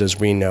tubes, as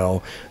we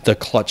know, the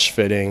clutch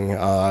fitting,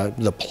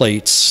 the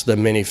plates, the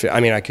mini fit. I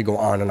mean, I could go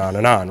on and on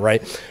and on,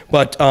 right?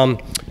 But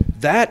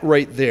that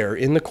right there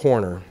in the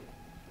corner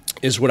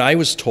is what I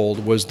was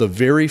told was the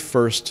very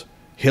first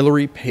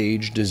Hillary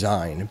Page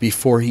design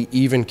before he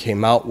even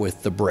came out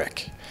with the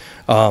brick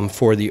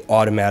for the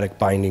automatic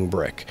binding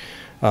brick.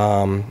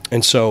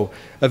 And so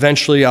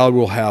eventually I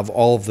will have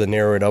all of the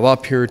narrative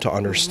up here to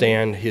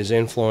understand his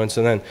influence.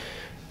 And then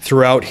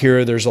throughout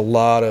here, there's a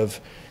lot of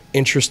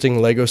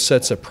interesting Lego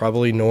sets that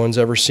probably no one's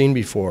ever seen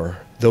before.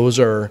 Those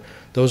are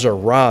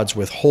rods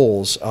with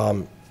holes.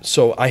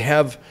 So I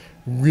have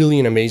really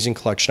an amazing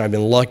collection. I've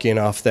been lucky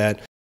enough that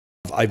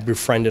I've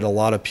befriended a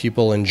lot of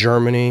people in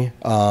Germany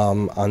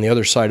on the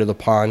other side of the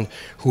pond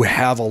who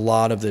have a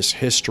lot of this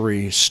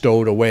history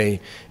stowed away,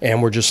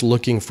 and we're just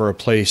looking for a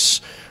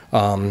place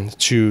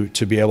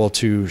to be able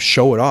to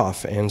show it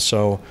off. And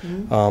so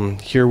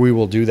here we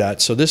will do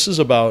that. So this is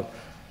about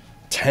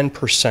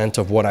 10%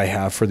 of what I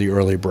have for the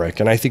early brick,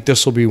 and I think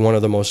this will be one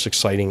of the most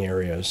exciting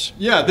areas.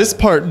 Yeah, this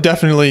part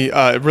definitely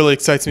really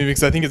excites me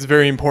because I think it's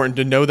very important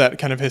to know that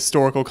kind of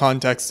historical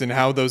context and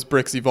how those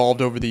bricks evolved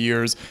over the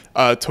years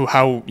to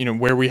how,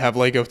 where we have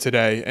Lego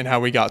today and how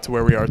we got to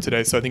where we are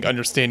today. So I think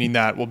understanding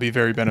that will be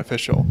very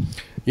beneficial.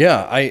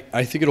 Yeah,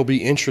 I think it'll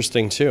be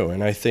interesting too,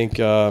 and I think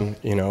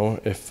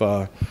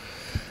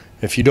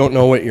if you don't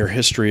know what your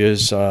history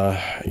is,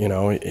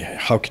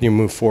 how can you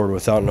move forward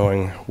without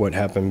knowing what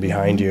happened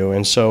behind you?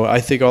 And so I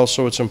think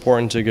also it's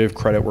important to give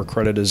credit where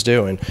credit is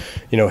due. And,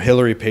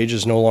 Hillary Page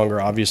is no longer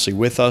obviously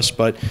with us,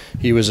 but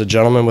he was a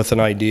gentleman with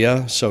an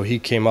idea. So he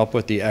came up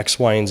with the X,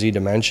 Y, and Z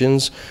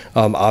dimensions,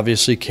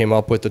 obviously came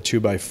up with the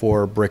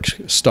 2x4 brick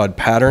stud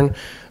pattern.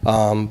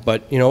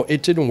 But,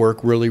 it didn't work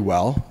really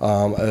well.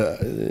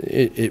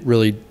 It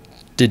really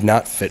did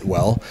not fit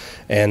well.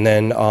 And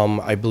then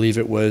I believe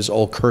it was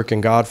Old Kirk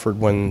and Godford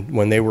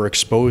when they were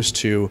exposed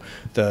to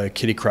the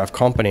Kitty Craft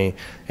Company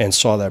and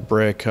saw that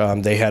brick,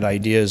 they had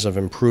ideas of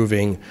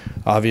improving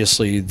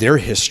obviously their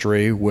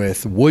history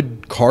with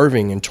wood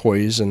carving and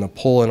toys and the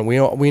pull, and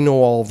we know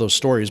all of those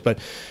stories, but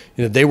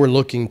they were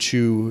looking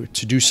to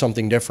do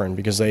something different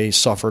because they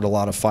suffered a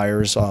lot of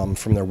fires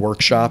from their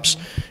workshops,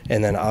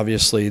 and then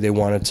obviously they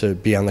wanted to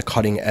be on the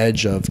cutting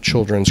edge of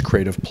children's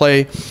creative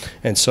play,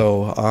 and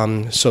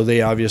so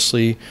they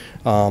obviously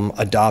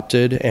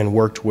adopted and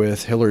worked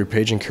with Hillary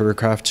Page and Kitty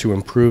Craft to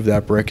improve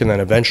that brick, and then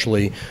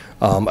eventually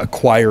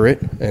acquire it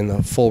and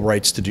the full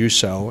rights to do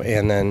so,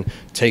 and then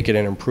take it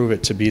and improve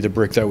it to be the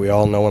brick that we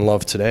all know and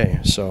love today.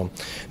 So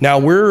now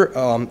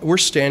we're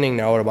standing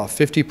now at about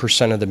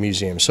 50% of the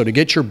museum. So to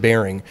get your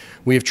bearing,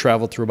 we have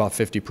traveled through about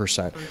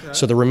 50%. Okay.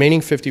 So the remaining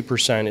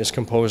 50% is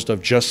composed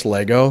of just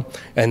Lego,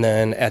 and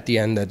then at the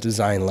end, the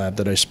design lab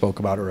that I spoke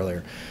about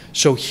earlier.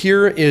 So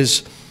here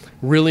is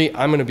really,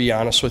 I'm going to be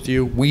honest with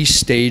you, we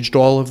staged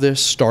all of this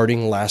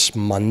starting last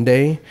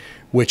Monday,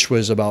 which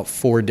was about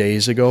 4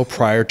 days ago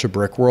prior to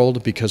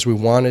Brickworld, because we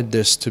wanted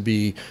this to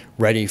be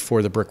ready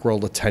for the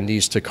Brickworld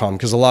attendees to come,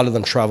 because a lot of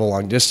them travel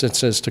long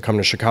distances to come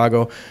to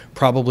Chicago,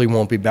 probably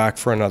won't be back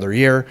for another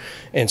year.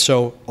 And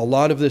so a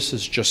lot of this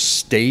is just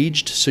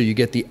staged, so you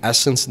get the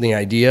essence and the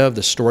idea of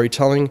the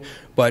storytelling,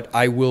 but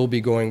I will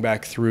be going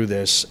back through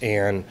this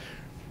and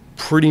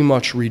pretty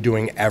much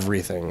redoing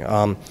everything.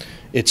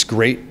 It's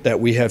great that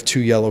we have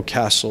 2 yellow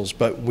castles,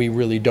 but we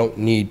really don't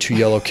need 2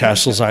 yellow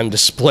castles on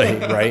display,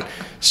 right?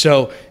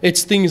 So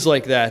it's things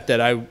like that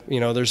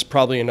there's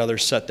probably another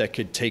set that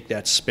could take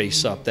that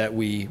space up that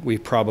we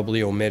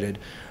probably omitted.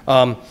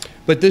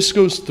 But this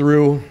goes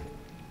through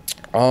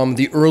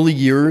the early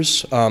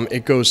years.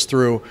 It goes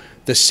through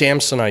the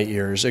Samsonite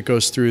years. It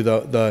goes through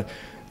the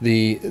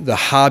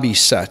hobby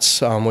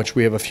sets, which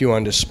we have a few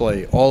on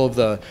display. All of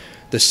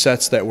the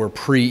sets that were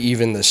pre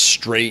even the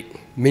straight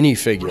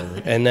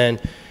minifigure, and then,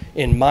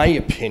 in my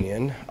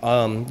opinion,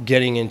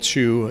 getting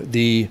into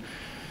the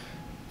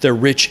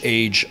rich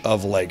age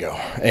of Lego,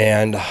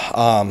 and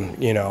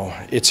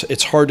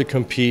it's hard to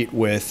compete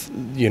with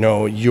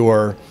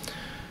your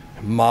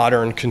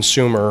modern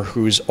consumer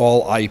who's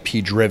all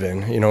IP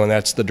driven, and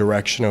that's the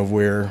direction of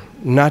where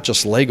not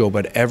just Lego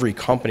but every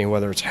company,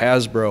 whether it's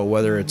Hasbro,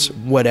 whether it's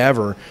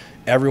whatever.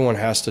 Everyone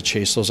has to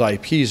chase those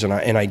IPs, and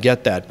I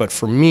get that. But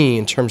for me,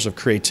 in terms of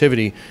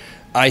creativity,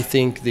 I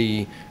think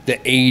the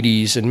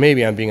 80s, and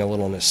maybe I'm being a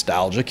little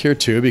nostalgic here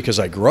too because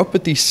I grew up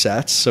with these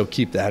sets, so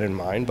keep that in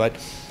mind. But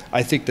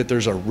I think that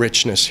there's a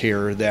richness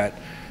here that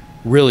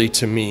really,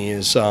 to me,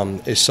 is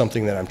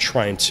something that I'm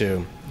trying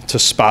to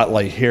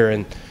spotlight here.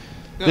 And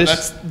no,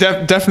 that's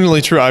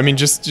definitely true. I mean,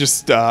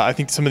 I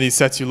think some of these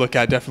sets you look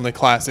at, definitely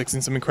classics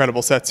and some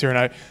incredible sets here. And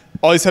I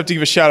always have to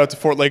give a shout out to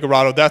Fort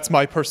Legorado. That's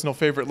my personal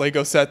favorite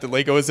Lego set that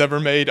Lego has ever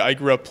made. I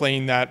grew up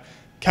playing that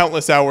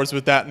countless hours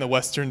with that in the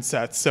Western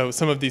sets. So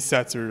some of these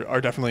sets are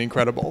definitely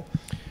incredible.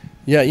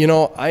 Yeah,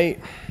 I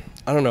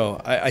don't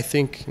know. I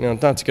think,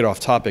 not to get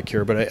off topic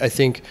here, but I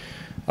think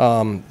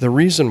the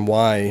reason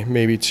why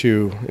maybe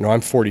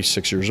I'm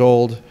 46 years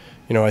old.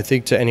 I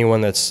think to anyone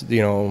that's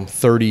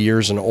 30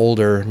 years and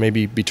older,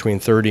 maybe between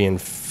 30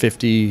 and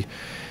 50,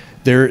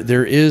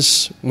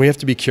 we have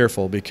to be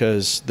careful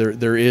because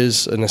there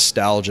is a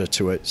nostalgia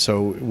to it.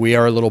 So we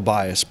are a little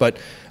biased, but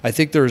I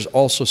think there's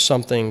also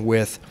something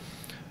with,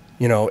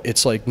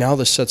 it's like now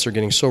the sets are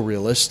getting so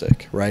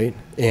realistic, right?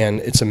 And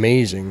it's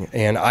amazing.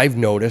 And I've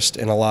noticed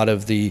in a lot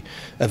of the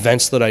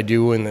events that I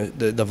do and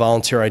the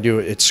volunteer I do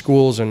at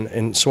schools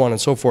and so on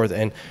and so forth,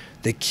 and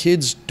the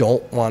kids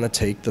don't want to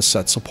take the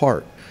sets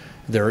apart.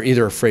 They're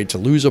either afraid to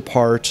lose a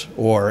part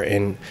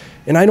and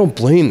I don't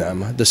blame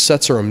them. The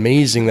sets are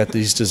amazing that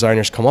these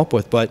designers come up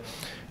with, but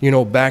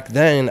back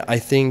then I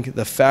think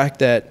the fact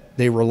that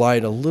they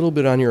relied a little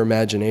bit on your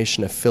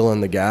imagination to fill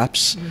in the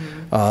gaps,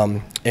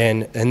 and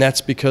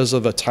that's because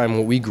of a time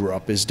when we grew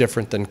up is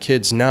different than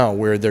kids now,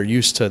 where they're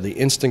used to the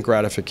instant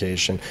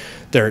gratification.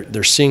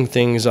 They're seeing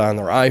things on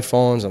their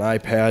iPhones and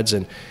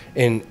iPads,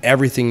 and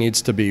everything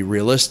needs to be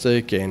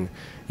realistic, and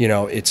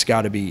it's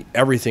got to be,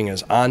 everything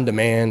is on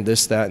demand,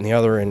 this, that, and the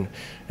other. And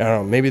I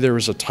don't know, maybe there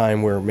was a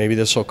time where maybe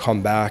this will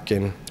come back,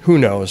 and who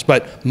knows.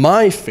 But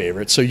my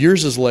favorite, so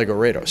yours is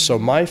Legorado. So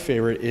my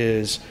favorite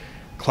is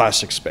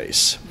Classic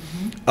Space.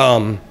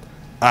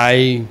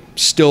 I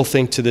still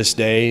think to this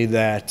day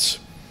that,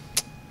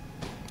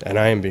 and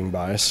I am being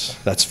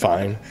biased, that's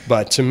fine.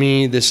 But to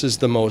me, this is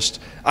the most,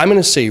 I'm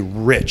going to say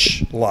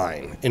rich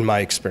line in my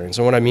experience.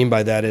 And what I mean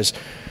by that is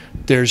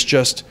there's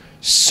just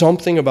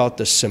something about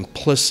the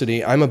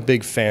simplicity. I'm a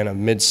big fan of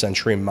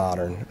mid-century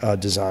modern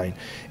design.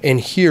 And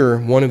here,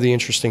 one of the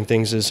interesting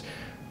things is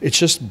it's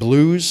just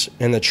blues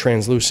and the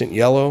translucent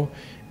yellow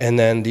and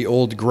then the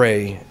old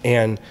gray.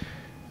 And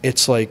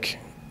it's like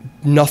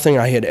nothing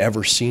I had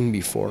ever seen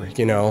before,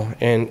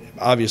 And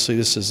obviously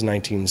this is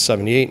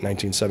 1978,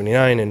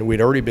 1979, and we'd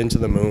already been to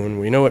the moon.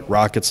 We know what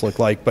rockets look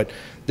like, but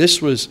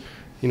this was,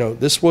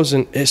 this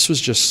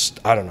was just,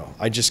 I don't know.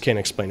 I just can't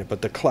explain it.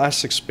 But the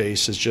Classic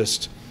Space is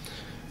just,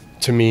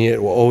 to me,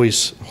 it will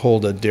always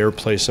hold a dear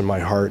place in my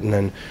heart. And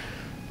then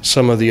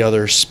some of the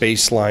other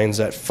space lines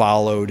that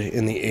followed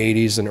in the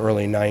 80s and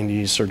early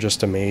 90s are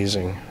just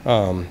amazing.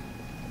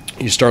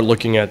 You start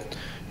looking at,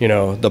 you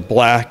know, the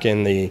black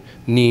and the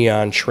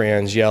neon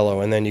trans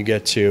yellow, and then you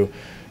get to,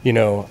 you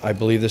know, I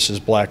believe this is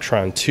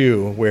Blacktron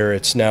 2, where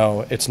it's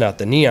now, it's not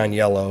the neon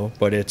yellow,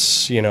 but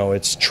it's, you know,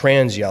 it's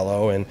trans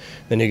yellow, and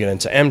then you get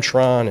into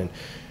M-Tron, and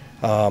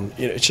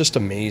it's just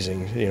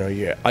amazing. You know,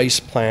 you got Ice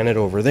Planet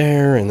over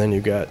there, and then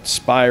you got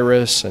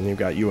Spirus, and you've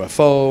got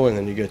UFO, and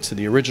then you get to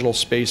the original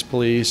Space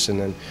Police, and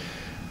then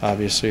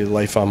obviously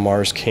Life on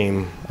Mars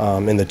came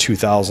in the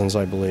 2000s,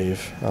 I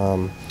believe.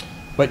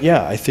 But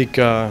yeah, I think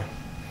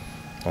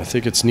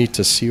it's neat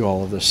to see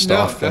all of this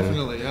stuff. No,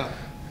 definitely, yeah.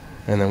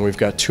 And then we've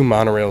got 2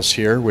 monorails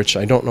here, which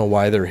I don't know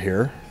why they're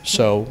here.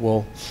 So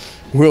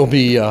we'll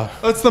be.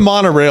 That's the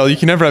monorail. You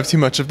can never have too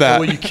much of that.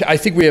 Well, I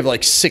think we have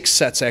like 6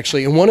 sets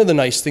actually. And one of the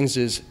nice things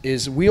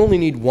is we only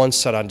need 1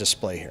 set on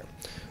display here.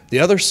 The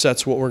other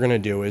sets, what we're going to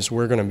do is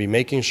we're going to be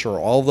making sure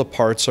all the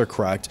parts are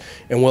correct,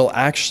 and we'll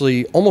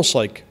actually, almost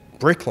like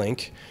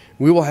Bricklink,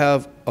 we will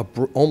have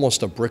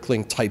almost a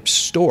Bricklink type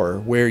store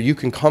where you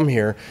can come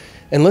here,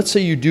 and let's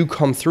say you do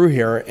come through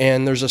here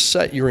and there's a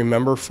set you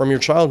remember from your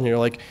childhood and you're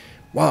like,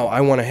 wow,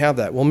 I want to have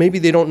that. Well, maybe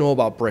they don't know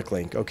about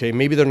Bricklink, okay?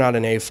 Maybe they're not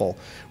an AFL.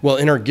 Well,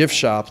 in our gift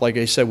shop, like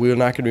I said, we're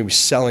not going to be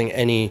selling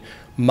any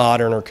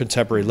modern or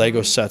contemporary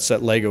Lego sets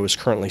that Lego is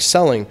currently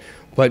selling,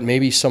 but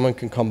maybe someone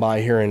can come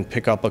by here and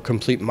pick up a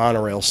complete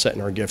monorail set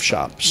in our gift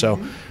shop. So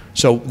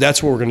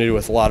that's what we're going to do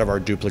with a lot of our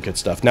duplicate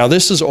stuff. Now,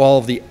 this is all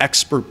of the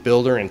Expert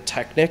Builder and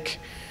Technic,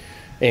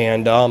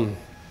 and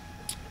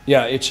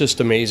yeah, it's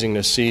just amazing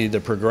to see the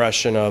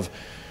progression of,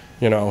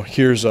 you know,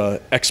 here's a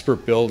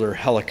Expert Builder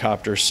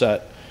helicopter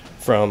set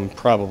from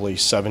probably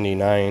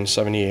 79,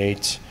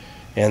 78,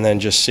 and then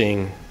just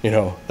seeing, you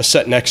know, a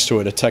set next to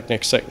it, a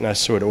Technic set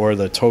next to it, or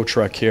the tow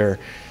truck here,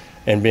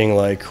 and being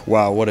like,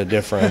 wow, what a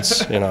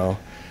difference, you know.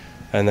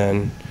 And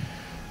then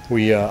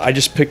I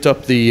just picked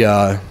up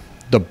the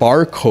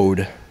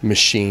barcode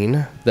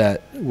machine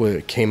that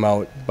came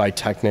out by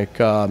Technic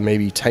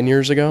maybe 10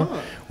 years ago,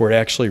 where it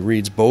actually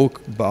reads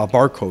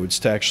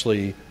barcodes to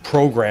actually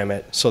program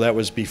it. So that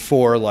was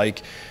before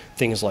like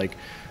things like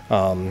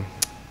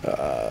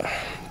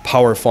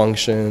power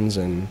functions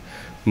and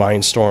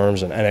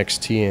Mindstorms and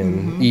NXT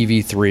and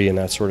EV3 and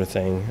that sort of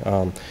thing.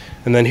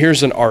 And then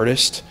here's an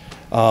artist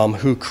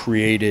who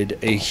created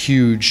a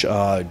huge,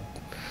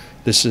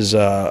 this is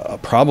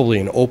probably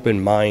an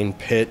open mine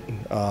pit,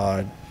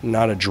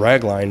 not a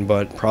drag line,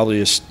 but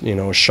probably a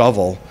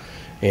shovel.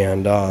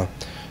 And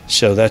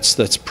so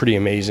that's pretty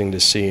amazing to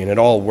see, and it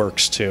all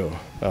works too.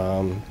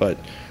 But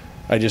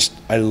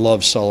I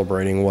love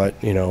celebrating what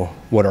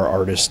our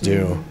artists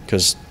do,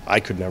 because I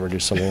could never do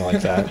something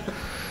like that.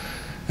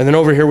 And then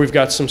over here we've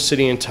got some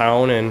city and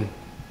town, and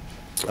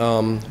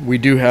we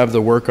do have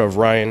the work of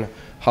Ryan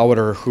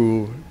Howiter,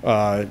 who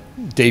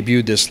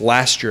debuted this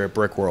last year at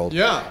Brick World.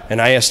 Yeah.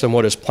 And I asked him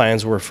what his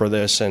plans were for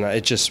this, and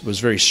it just was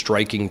very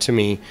striking to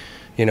me.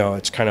 You know,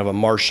 it's kind of a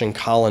Martian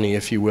colony,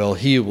 if you will.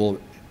 He will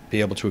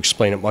be able to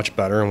explain it much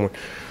better. And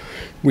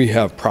we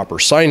have proper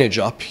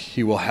signage up.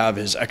 He will have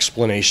his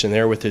explanation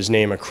there with his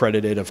name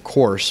accredited, of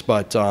course.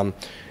 But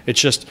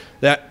it's just,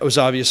 that was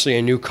obviously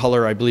a new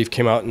color, I believe,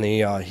 came out in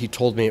the, he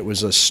told me it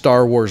was a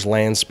Star Wars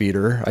land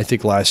speeder, I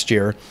think last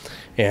year.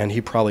 And he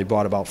probably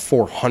bought about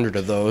 400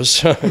 of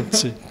those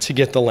to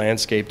get the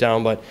landscape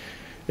down. But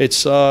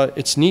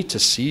it's neat to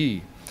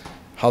see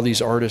how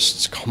these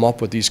artists come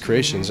up with these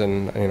creations.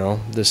 And, you know,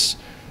 this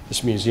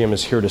museum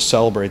is here to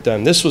celebrate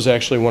them. This was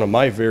actually one of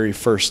my very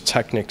first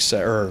Technic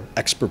set, or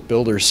Expert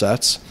Builder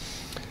sets.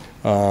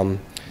 And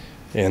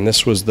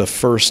this was the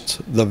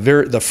first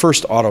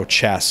auto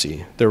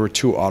chassis. There were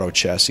 2 auto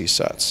chassis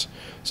sets.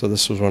 So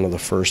this was one of the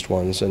first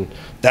ones, and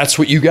that's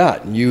what you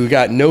got. You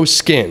got no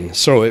skin.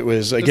 So it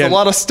was, again, there's a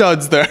lot of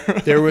studs there.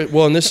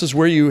 Well, and this is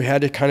where you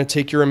had to kind of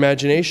take your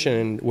imagination.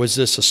 And was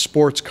this a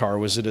sports car?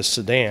 Was it a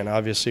sedan?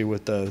 Obviously,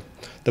 with the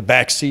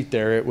back seat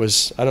there, it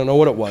was, I don't know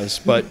what it was,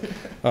 but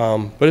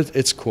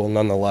it's cool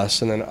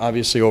nonetheless. And then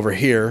obviously over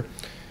here,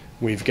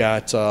 we've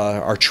got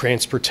our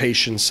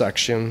transportation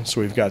section.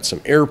 So we've got some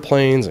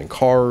airplanes and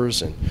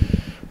cars, and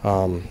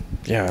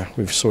yeah,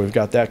 we've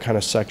got that kind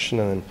of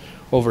section. And then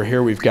over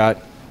here we've got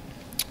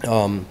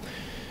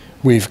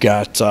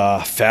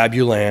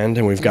Fabuland,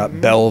 and we've got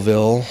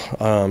Belleville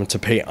to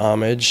pay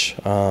homage,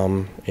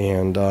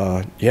 and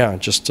yeah,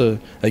 just to,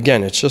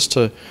 again, it's just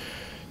to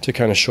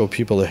kind of show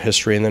people the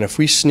history. And then if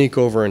we sneak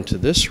over into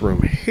this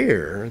room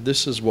here,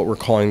 this is what we're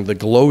calling the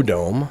Glow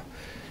Dome,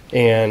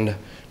 and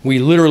we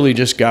literally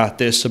just got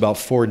this about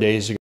 4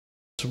 days ago.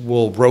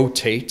 We'll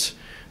rotate.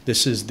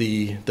 This is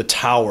the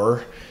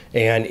tower.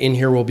 And in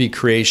here will be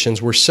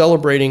creations. We're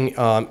celebrating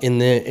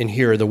in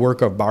here the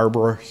work of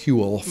Barbara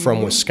Hewell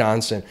from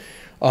Wisconsin.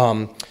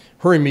 Her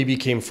and me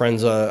became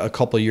friends a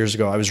couple of years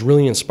ago. I was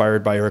really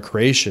inspired by her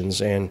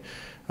creations, and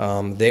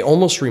they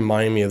almost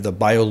remind me of the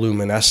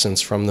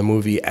bioluminescence from the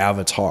movie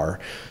Avatar.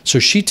 So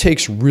she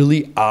takes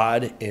really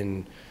odd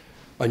and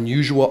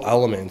unusual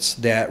elements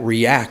that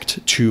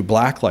react to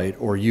blacklight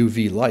or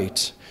UV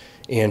light,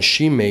 and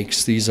she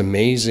makes these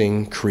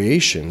amazing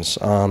creations.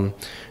 And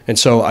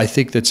so I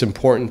think that's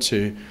important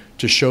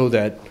to show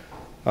that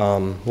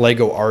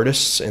Lego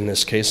artists, in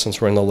this case,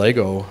 since we're in the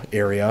Lego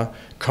area,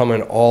 come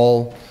in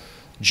all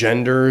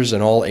genders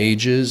and all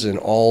ages and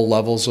all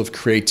levels of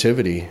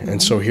creativity.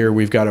 And so here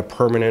we've got a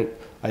permanent,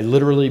 I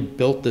literally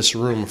built this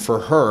room for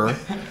her.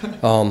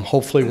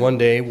 Hopefully one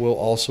day we'll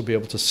also be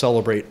able to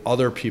celebrate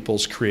other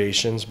people's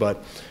creations,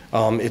 but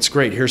it's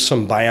great. Here's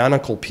some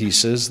Bionicle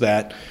pieces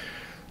that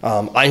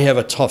I have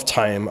a tough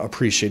time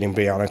appreciating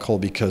Bionicle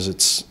because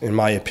it's, in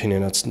my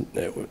opinion,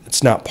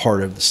 it's not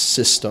part of the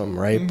system,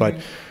 right? But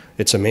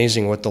it's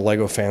amazing what the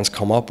Lego fans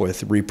come up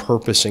with,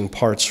 repurposing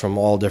parts from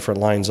all different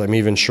lines. I'm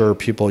even sure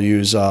people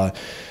use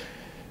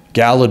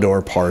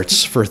Galador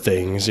parts for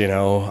things, you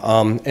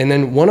know. And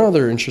then one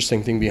other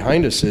interesting thing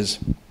behind us is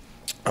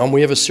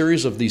we have a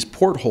series of these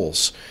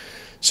portholes.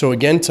 So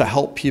again, to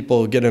help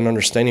people get an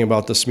understanding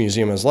about this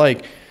museum is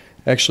like,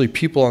 actually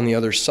people on the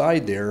other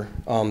side there,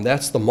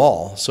 that's the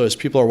mall. So as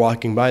people are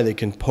walking by, they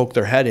can poke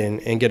their head in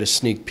and get a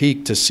sneak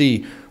peek to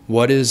see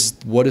what is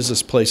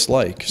this place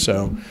like.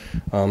 So,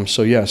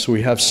 so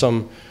we have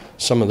some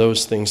of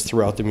those things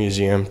throughout the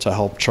museum to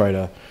help try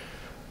to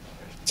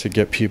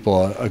get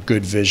people a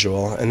good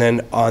visual. And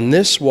then on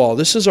this wall,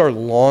 this is our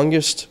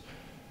longest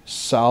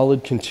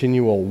solid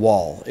continual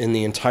wall in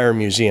the entire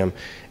museum.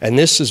 And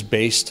this is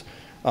based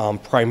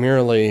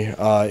primarily,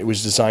 it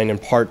was designed in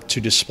part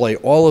to display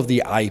all of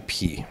the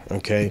IP,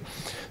 okay?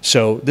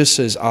 So this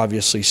is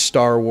obviously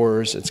Star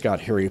Wars, it's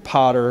got Harry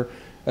Potter,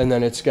 and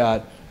then it's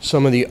got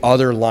some of the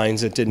other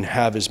lines that didn't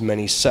have as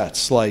many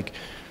sets, like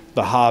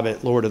The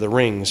Hobbit, Lord of the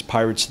Rings,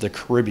 Pirates of the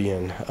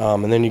Caribbean,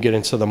 and then you get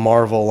into the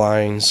Marvel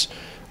lines,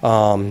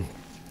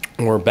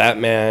 or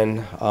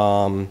Batman,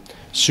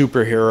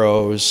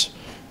 superheroes,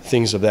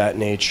 things of that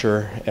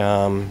nature,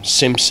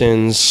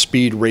 Simpsons,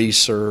 Speed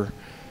Racer,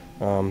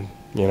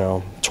 you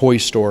know, Toy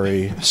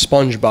Story,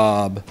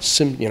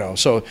 SpongeBob, you know,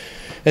 so,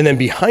 and then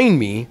behind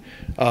me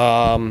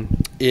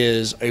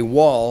is a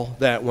wall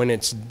that when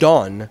it's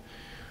done,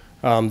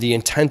 the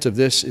intent of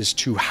this is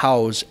to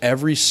house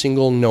every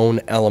single known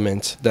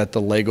element that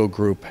the Lego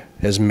group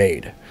has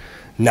made.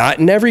 Not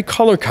in every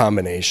color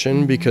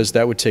combination, because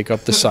that would take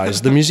up the size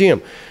of the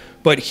museum.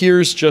 But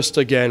here's just,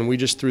 again, we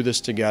just threw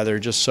this together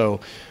just so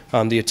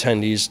the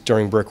attendees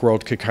during Brick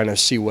World could kind of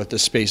see what the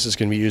space is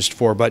going to be used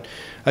for. But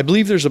I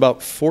believe there's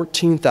about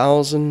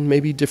 14,000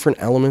 maybe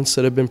different elements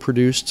that have been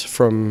produced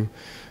from,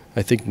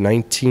 I think,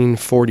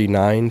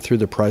 1949 through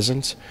the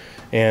present.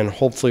 And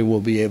hopefully we'll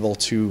be able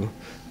to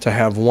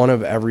have one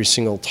of every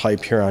single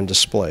type here on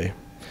display.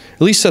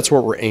 At least that's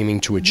what we're aiming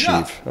to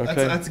achieve. Yeah,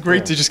 okay? That's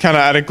great to just kind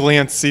of at a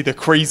glance see the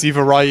crazy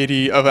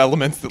variety of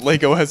elements that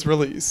Lego has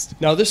released.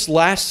 Now this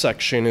last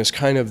section is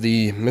kind of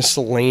the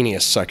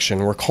miscellaneous section.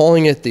 We're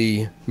calling it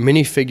the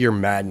minifigure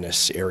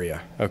madness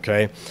area,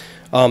 okay?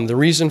 The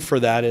reason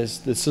for that is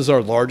this is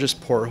our largest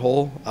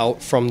porthole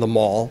out from the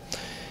mall.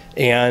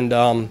 And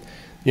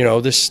you know,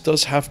 this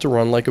does have to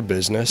run like a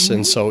business.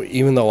 And so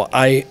even though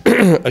I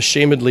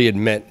ashamedly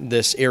admit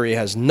this area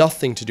has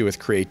nothing to do with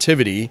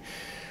creativity,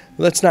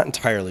 well, that's not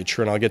entirely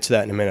true, and I'll get to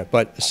that in a minute.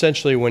 But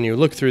essentially, when you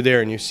look through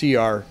there and you see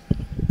our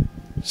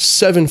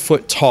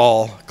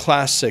 7-foot-tall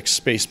Class 6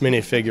 space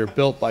minifigure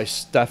built by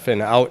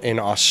Stefan out in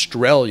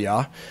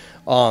Australia,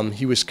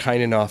 he was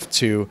kind enough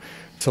to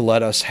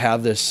let us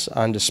have this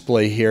on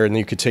display here, and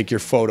you could take your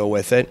photo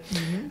with it.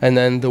 And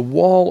then the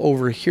wall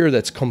over here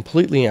that's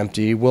completely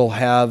empty will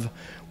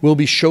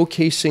be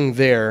showcasing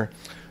there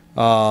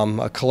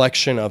a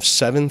collection of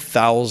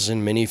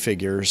 7,000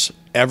 minifigures,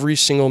 every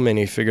single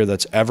minifigure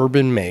that's ever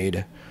been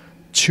made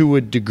to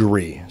a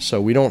degree.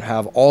 So we don't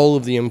have all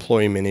of the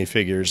employee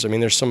minifigures. I mean,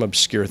 there's some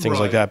obscure things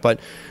like that, but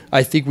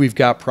I think we've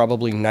got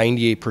probably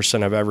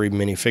 98% of every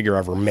minifigure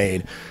ever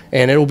made.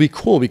 And it'll be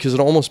cool because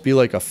it'll almost be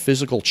like a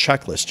physical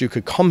checklist. You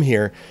could come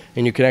here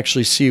and you can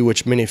actually see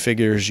which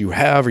minifigures you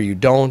have or you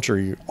don't, or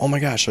you, oh my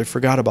gosh, I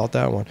forgot about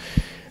that one.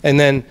 And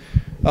then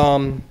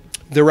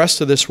the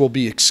rest of this will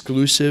be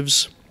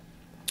exclusives.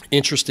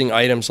 Interesting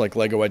items like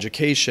Lego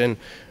Education.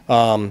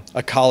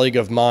 A colleague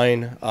of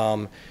mine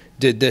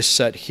did this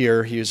set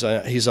here. He's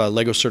a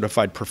Lego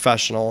certified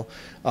professional.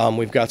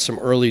 We've got some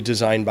early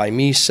Design by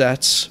Me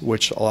sets,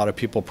 which a lot of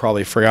people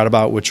probably forgot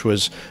about, which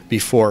was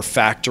before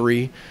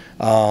Factory.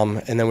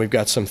 And then we've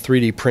got some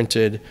 3D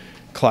printed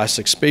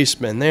classic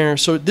spacemen there.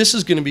 So this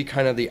is going to be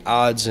kind of the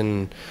odds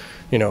and,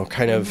 you know,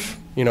 kind of,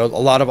 you know, a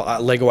lot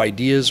of Lego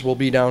ideas will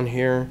be down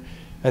here.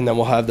 And then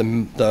we'll have the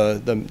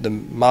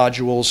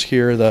modules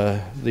here,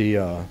 the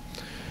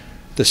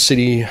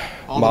city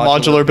all the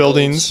modular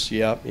buildings.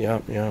 Yep.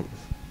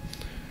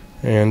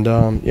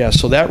 And yeah,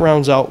 so that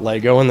rounds out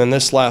Lego. And then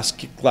this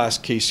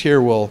last case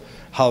here will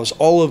house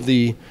all of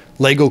the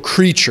Lego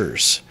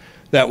creatures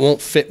that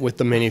won't fit with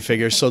the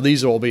minifigures. So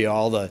these will be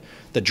all the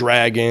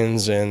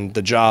dragons and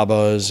the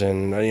Jabbas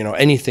and, you know,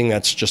 anything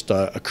that's just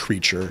a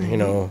creature, you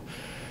know.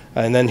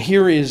 And then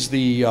here is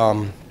the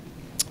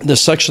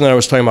section that I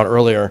was talking about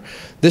earlier.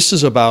 This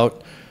is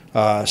about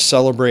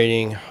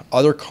celebrating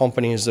other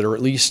companies that are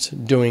at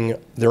least doing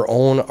their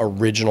own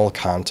original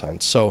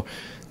content. So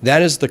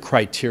that is the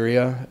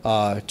criteria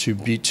to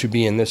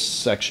be in this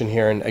section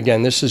here. And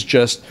again, this is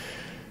just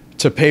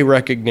to pay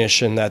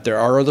recognition that there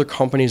are other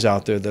companies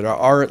out there that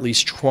are at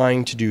least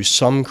trying to do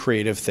some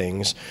creative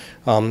things.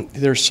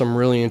 There's some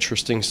really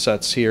interesting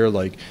sets here,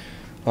 like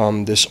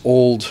this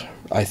old,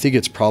 I think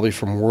it's probably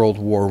from World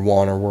War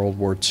I or World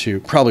War II,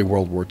 probably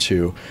World War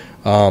II,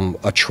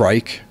 a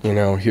trike,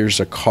 here's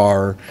a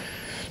car,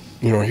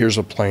 here's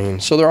a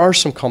plane. So there are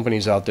some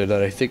companies out there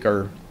that I think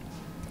are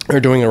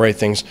doing the right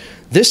things.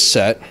 This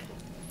set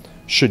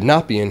should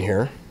not be in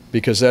here,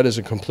 because that is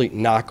a complete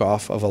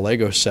knockoff of a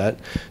Lego set.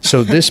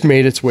 So this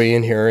made its way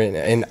in here,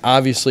 and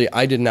obviously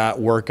I did not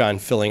work on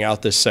filling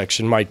out this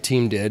section. My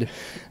team did,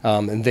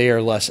 and they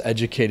are less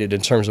educated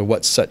in terms of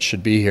what set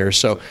should be here.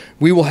 So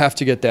we will have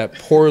to get that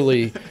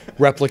poorly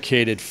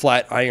replicated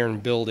flat iron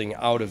building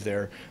out of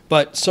there.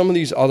 But some of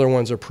these other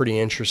ones are pretty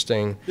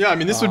interesting. Yeah, I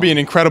mean, this would be an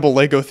incredible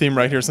Lego theme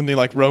right here, something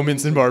like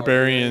Romans and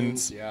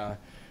Barbarians. Yeah.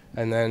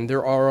 And then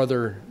there are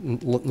other,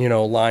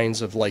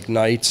 lines of like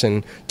knights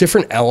and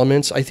different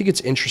elements. I think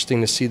it's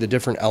interesting to see the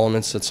different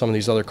elements that some of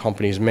these other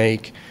companies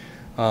make.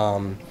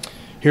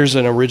 Here's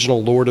an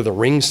original Lord of the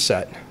Rings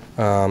set.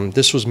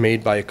 This was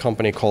made by a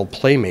company called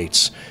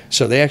Playmates.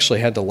 So they actually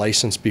had the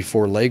license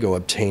before Lego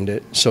obtained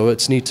it. So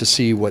it's neat to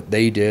see what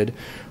they did.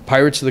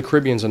 Pirates of the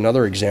Caribbean is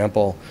another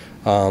example.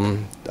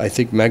 I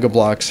think Mega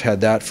Bloks had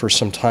that for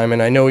some time.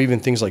 And I know even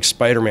things like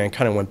Spider-Man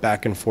kind of went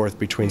back and forth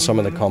between some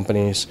of the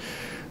companies.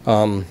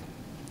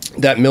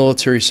 That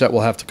military set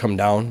will have to come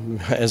down,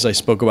 as I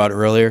spoke about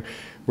earlier.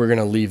 We're going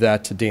to leave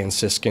that to Dan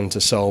Siskin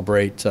to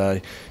celebrate.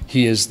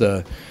 He is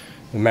the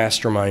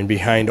mastermind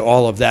behind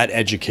all of that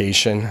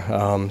education.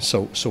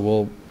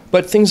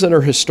 But things that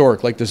are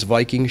historic, like this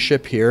Viking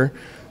ship here,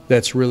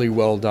 that's really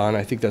well done.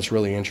 I think that's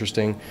really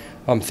interesting.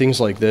 Things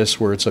like this,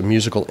 where it's a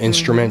musical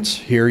instrument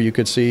here, you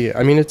could see.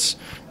 I mean, I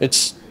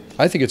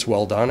think it's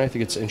well done. I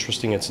think it's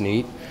interesting. It's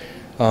neat.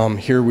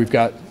 Here we've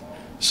got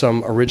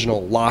some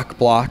original lock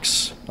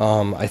blocks.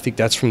 I think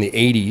that's from the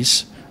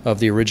 80s of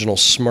the original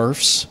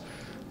Smurfs.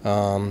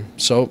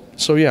 So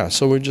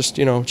we're just,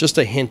 just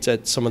a hint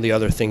at some of the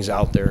other things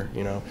out there,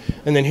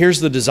 And then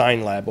here's the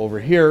design lab over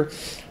here,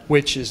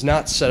 which is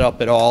not set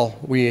up at all.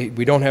 We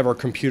don't have our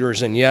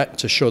computers in yet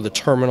to show the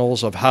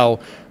terminals of how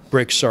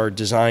bricks are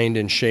designed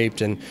and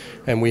shaped, and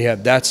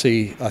that's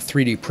a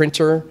 3D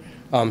printer.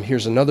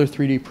 Here's another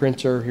 3D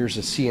printer. Here's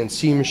a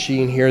CNC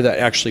machine here that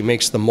actually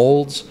makes the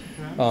molds.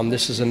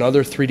 This is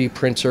another 3D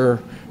printer,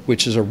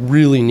 which is a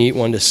really neat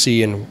one to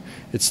see, and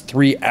it's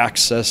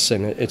 3-axis,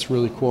 and it's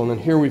really cool. And then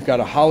here we've got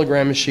a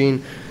hologram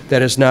machine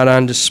that is not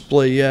on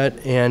display yet,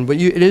 but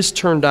it is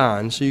turned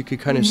on, so you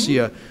could kind of see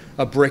a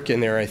brick in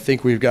there. I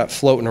think we've got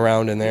floating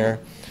around in there,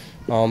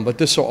 but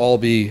this will all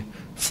be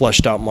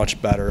fleshed out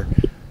much better,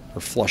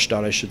 or flushed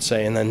out, I should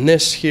say. And then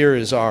this here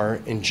is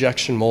our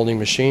injection molding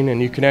machine,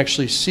 and you can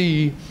actually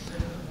see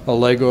a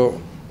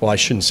Lego. Well, I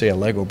shouldn't say a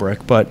Lego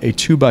brick, but a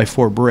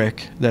 2x4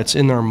 brick that's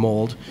in our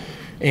mold.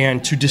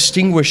 And to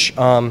distinguish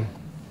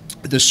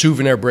the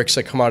souvenir bricks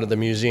that come out of the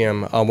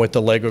museum with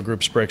the Lego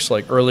Group's bricks,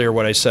 like earlier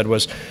what I said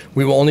was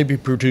we will only be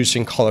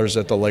producing colors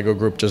that the Lego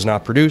Group does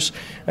not produce,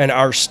 and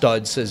our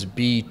stud says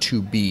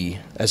B2B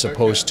as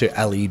opposed to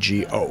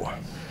LEGO.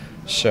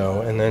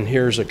 So, and then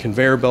here's a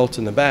conveyor belt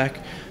in the back,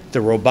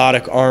 the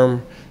robotic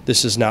arm.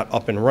 This is not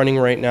up and running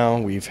right now.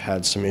 We've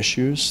had some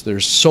issues.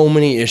 There's so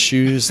many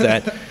issues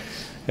that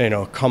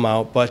come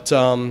out, but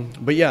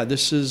yeah,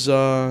 this is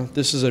a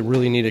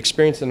really neat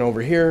experience. And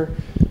over here,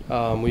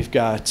 we've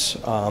got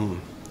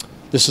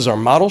this is our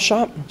model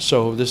shop.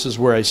 So this is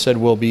where I said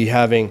we'll be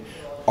having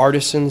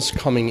artisans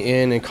coming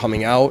in and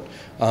coming out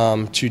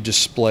to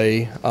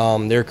display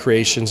their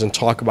creations and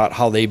talk about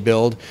how they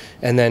build.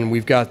 And then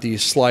we've got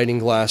these sliding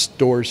glass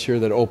doors here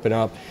that open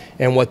up.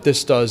 And what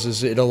this does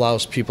is it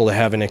allows people to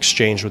have an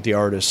exchange with the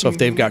artists. So if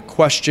they've got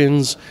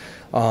questions,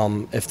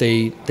 if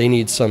they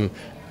need some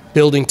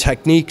building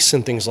techniques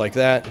and things like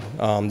that,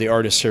 the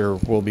artists here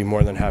will be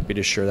more than happy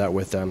to share that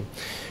with them.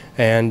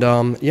 And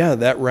yeah,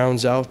 that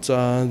rounds out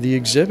the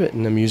exhibit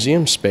in the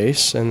museum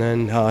space. And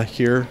then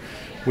here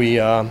we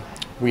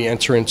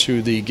enter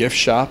into the gift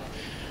shop,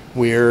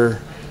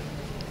 where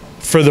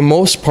for the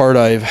most part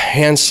I've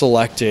hand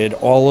selected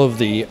all of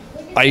the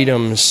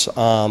items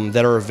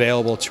that are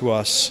available to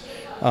us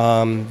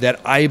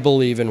that I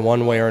believe in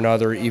one way or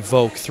another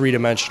evoke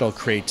three-dimensional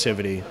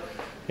creativity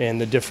in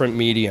the different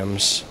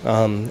mediums,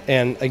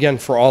 and again,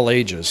 for all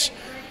ages.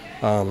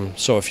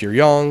 So if you're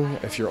young,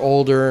 if you're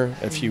older,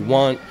 if you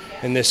want,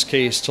 in this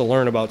case, to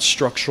learn about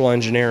structural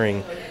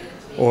engineering,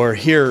 or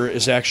here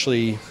is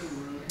actually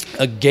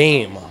a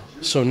game.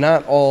 So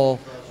not all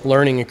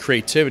learning and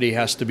creativity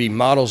has to be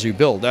models you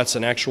build. That's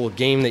an actual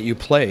game that you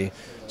play.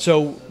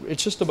 So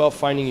it's just about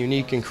finding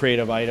unique and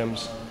creative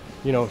items.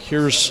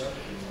 Here's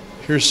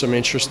some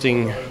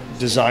interesting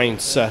design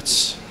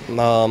sets.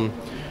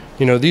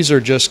 These are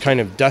just kind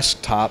of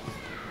desktop,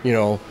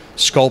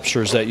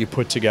 sculptures that you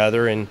put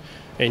together and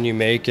you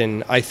make,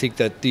 and I think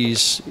that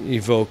these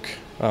evoke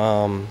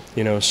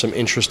you know, some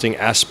interesting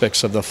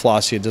aspects of the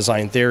Flossia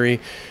design theory.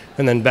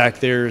 And then back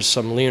there's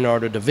some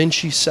Leonardo da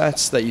Vinci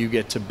sets that you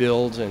get to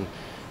build and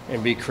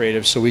be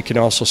creative, so we can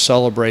also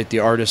celebrate the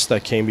artists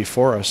that came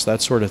before us,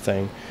 that sort of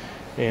thing.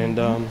 And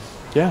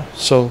yeah,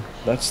 so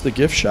that's the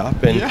gift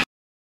shop. And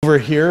over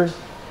here,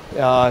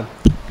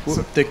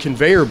 the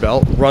conveyor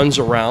belt runs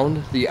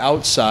around the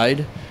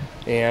outside,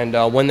 and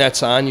when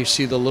that's on, you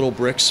see the little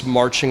bricks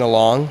marching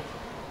along,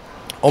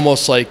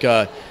 almost like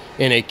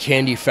in a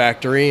candy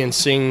factory, and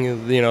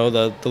seeing, you know,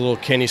 the little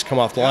candies come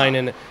off the line.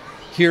 And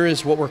here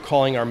is what we're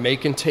calling our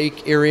make and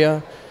take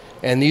area,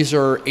 and these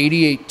are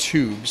 88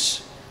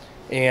 tubes.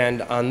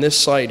 And on this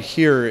side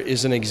here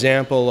is an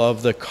example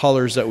of the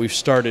colors that we've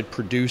started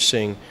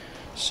producing.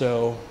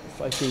 So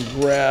if I can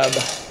grab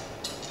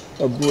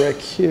a brick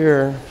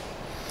here,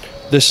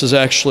 this is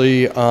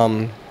actually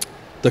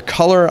the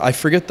color, I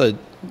forget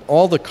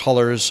all the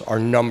colors are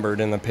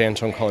numbered in the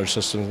Pantone color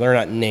system. They're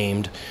not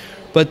named,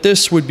 but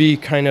this would be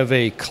kind of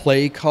a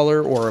clay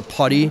color or a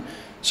putty.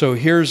 So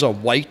here's a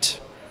white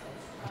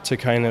to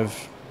kind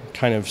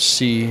of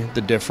see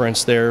the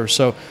difference there.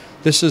 So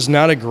this is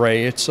not a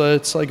gray, it's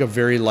like a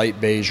very light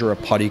beige or a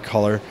putty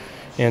color.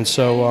 And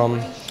so,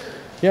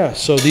 yeah,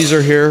 so these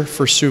are here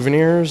for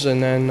souvenirs,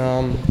 and then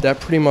that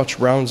pretty much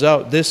rounds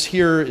out. This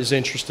here is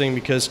interesting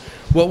because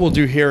what we'll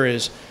do here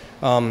is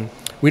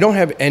we don't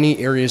have any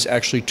areas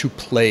actually to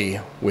play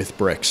with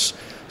bricks.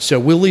 So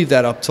we'll leave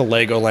that up to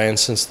Legoland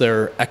since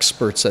they're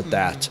experts at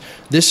that.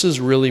 This is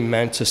really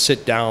meant to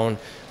sit down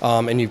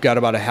and you've got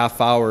about a half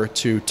hour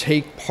to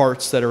take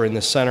parts that are in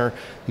the center.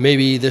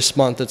 Maybe this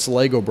month it's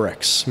Lego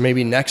bricks.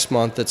 Maybe next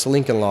month it's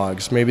Lincoln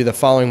Logs. Maybe the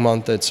following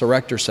month it's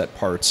Erector set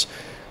parts.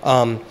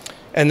 And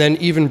then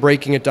even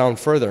breaking it down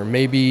further.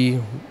 Maybe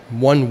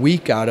 1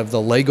 week out of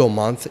the Lego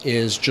month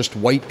is just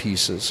white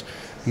pieces.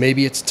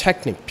 Maybe it's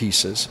Technic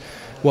pieces.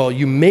 Well,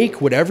 you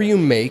make whatever you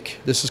make.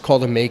 This is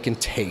called a make and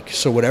take.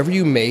 So whatever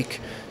you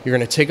make, you're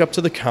going to take up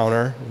to the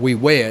counter, we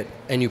weigh it,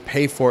 and you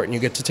pay for it, and you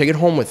get to take it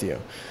home with you.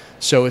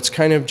 So it's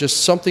kind of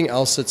just something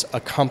else that's a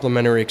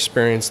complimentary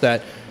experience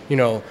that, you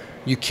know,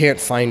 you can't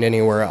find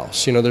anywhere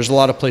else. You know, there's a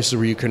lot of places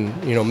where you can,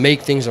 you know,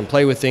 make things and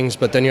play with things,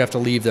 but then you have to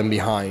leave them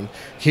behind.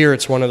 Here,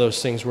 it's one of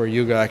those things where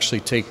you actually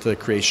take the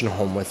creation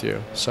home with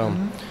you. So,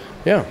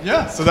 yeah.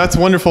 Yeah, so that's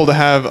wonderful to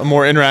have a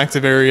more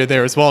interactive area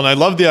there as well. And I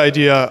love the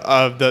idea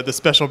of the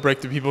special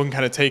brick that people can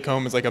kind of take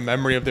home as like a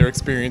memory of their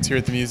experience here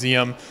at the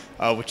museum,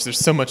 which there's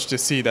so much to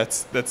see.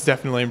 That's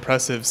definitely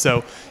impressive.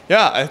 So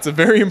yeah, it's a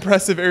very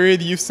impressive area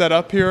that you've set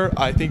up here.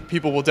 I think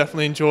people will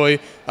definitely enjoy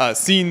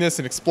seeing this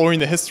and exploring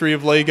the history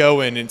of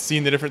Lego and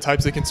seeing the different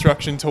types of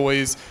construction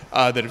toys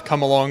that have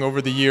come along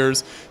over the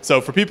years.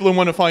 So for people who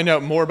want to find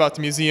out more about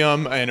the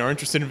museum and are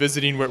interested in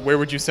visiting, where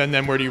would you send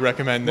them? Where do you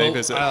recommend they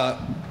visit?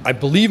 I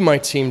believe my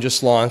team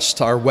just launched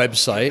our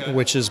website,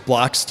 which is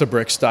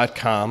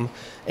blocks2bricks.com,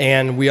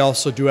 and we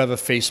also do have a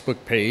Facebook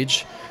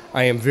page.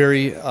 I am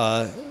very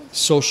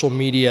social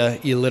media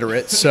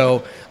illiterate,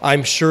 so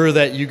I'm sure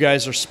that you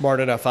guys are smart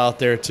enough out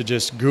there to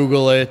just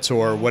Google it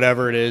or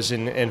whatever it is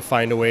and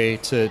find a way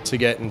to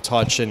get in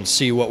touch and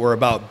see what we're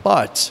about.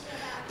 But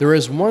there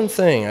is one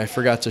thing I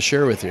forgot to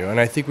share with you,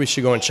 and I think we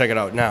should go and check it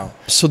out now.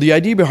 So the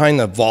idea behind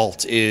the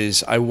vault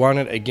is I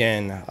wanted,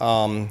 again,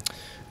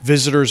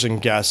 visitors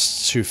and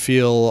guests to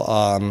feel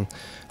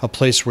a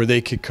place where they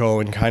could go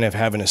and kind of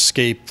have an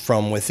escape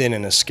from within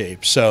an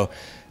escape. So,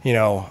 you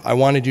know, I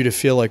wanted you to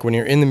feel like when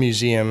you're in the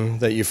museum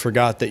that you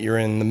forgot that you're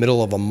in the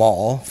middle of a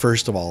mall,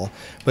 first of all,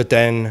 but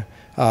then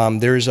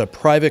there's a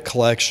private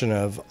collection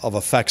of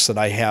effects that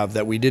I have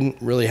that we didn't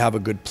really have a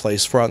good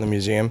place for out in the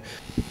museum.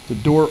 The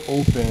door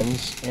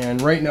opens,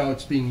 and right now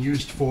it's being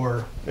used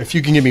for, if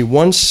you can give me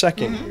 1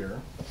 second here.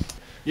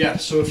 Yeah,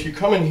 so if you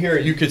come in here,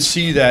 you could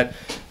see that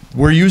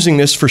we're using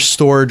this for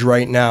storage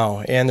right now,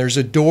 and there's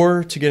a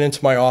door to get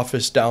into my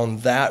office down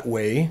that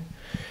way,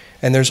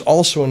 and there's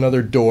also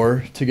another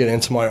door to get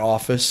into my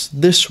office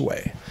this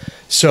way.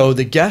 So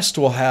the guest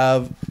will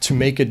have to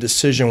make a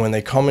decision when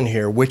they come in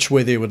here which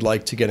way they would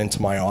like to get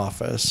into my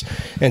office.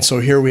 And so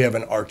here we have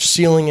an arched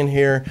ceiling in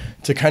here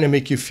to kind of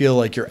make you feel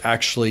like you're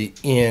actually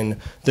in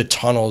the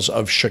tunnels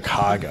of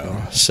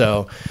Chicago.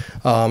 So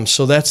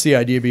so that's the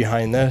idea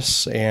behind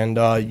this. And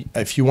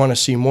if you want to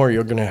see more,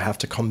 you're going to have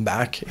to come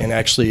back and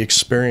actually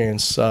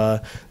experience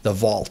the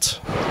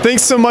vault.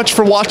 Thanks so much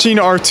for watching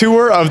our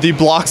tour of the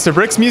Blocks to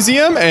Bricks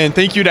Museum, and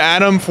thank you to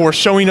Adam for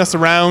showing us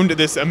around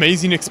this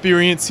amazing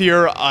experience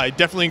here. I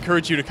definitely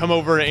encourage you to come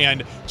over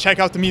and check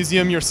out the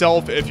museum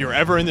yourself. If you're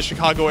ever in the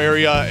Chicago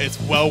area, it's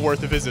well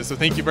worth a visit. So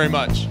thank you very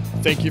much.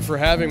 Thank you for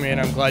having me,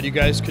 and I'm glad you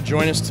guys could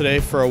join us today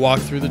for a walk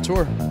through the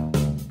tour.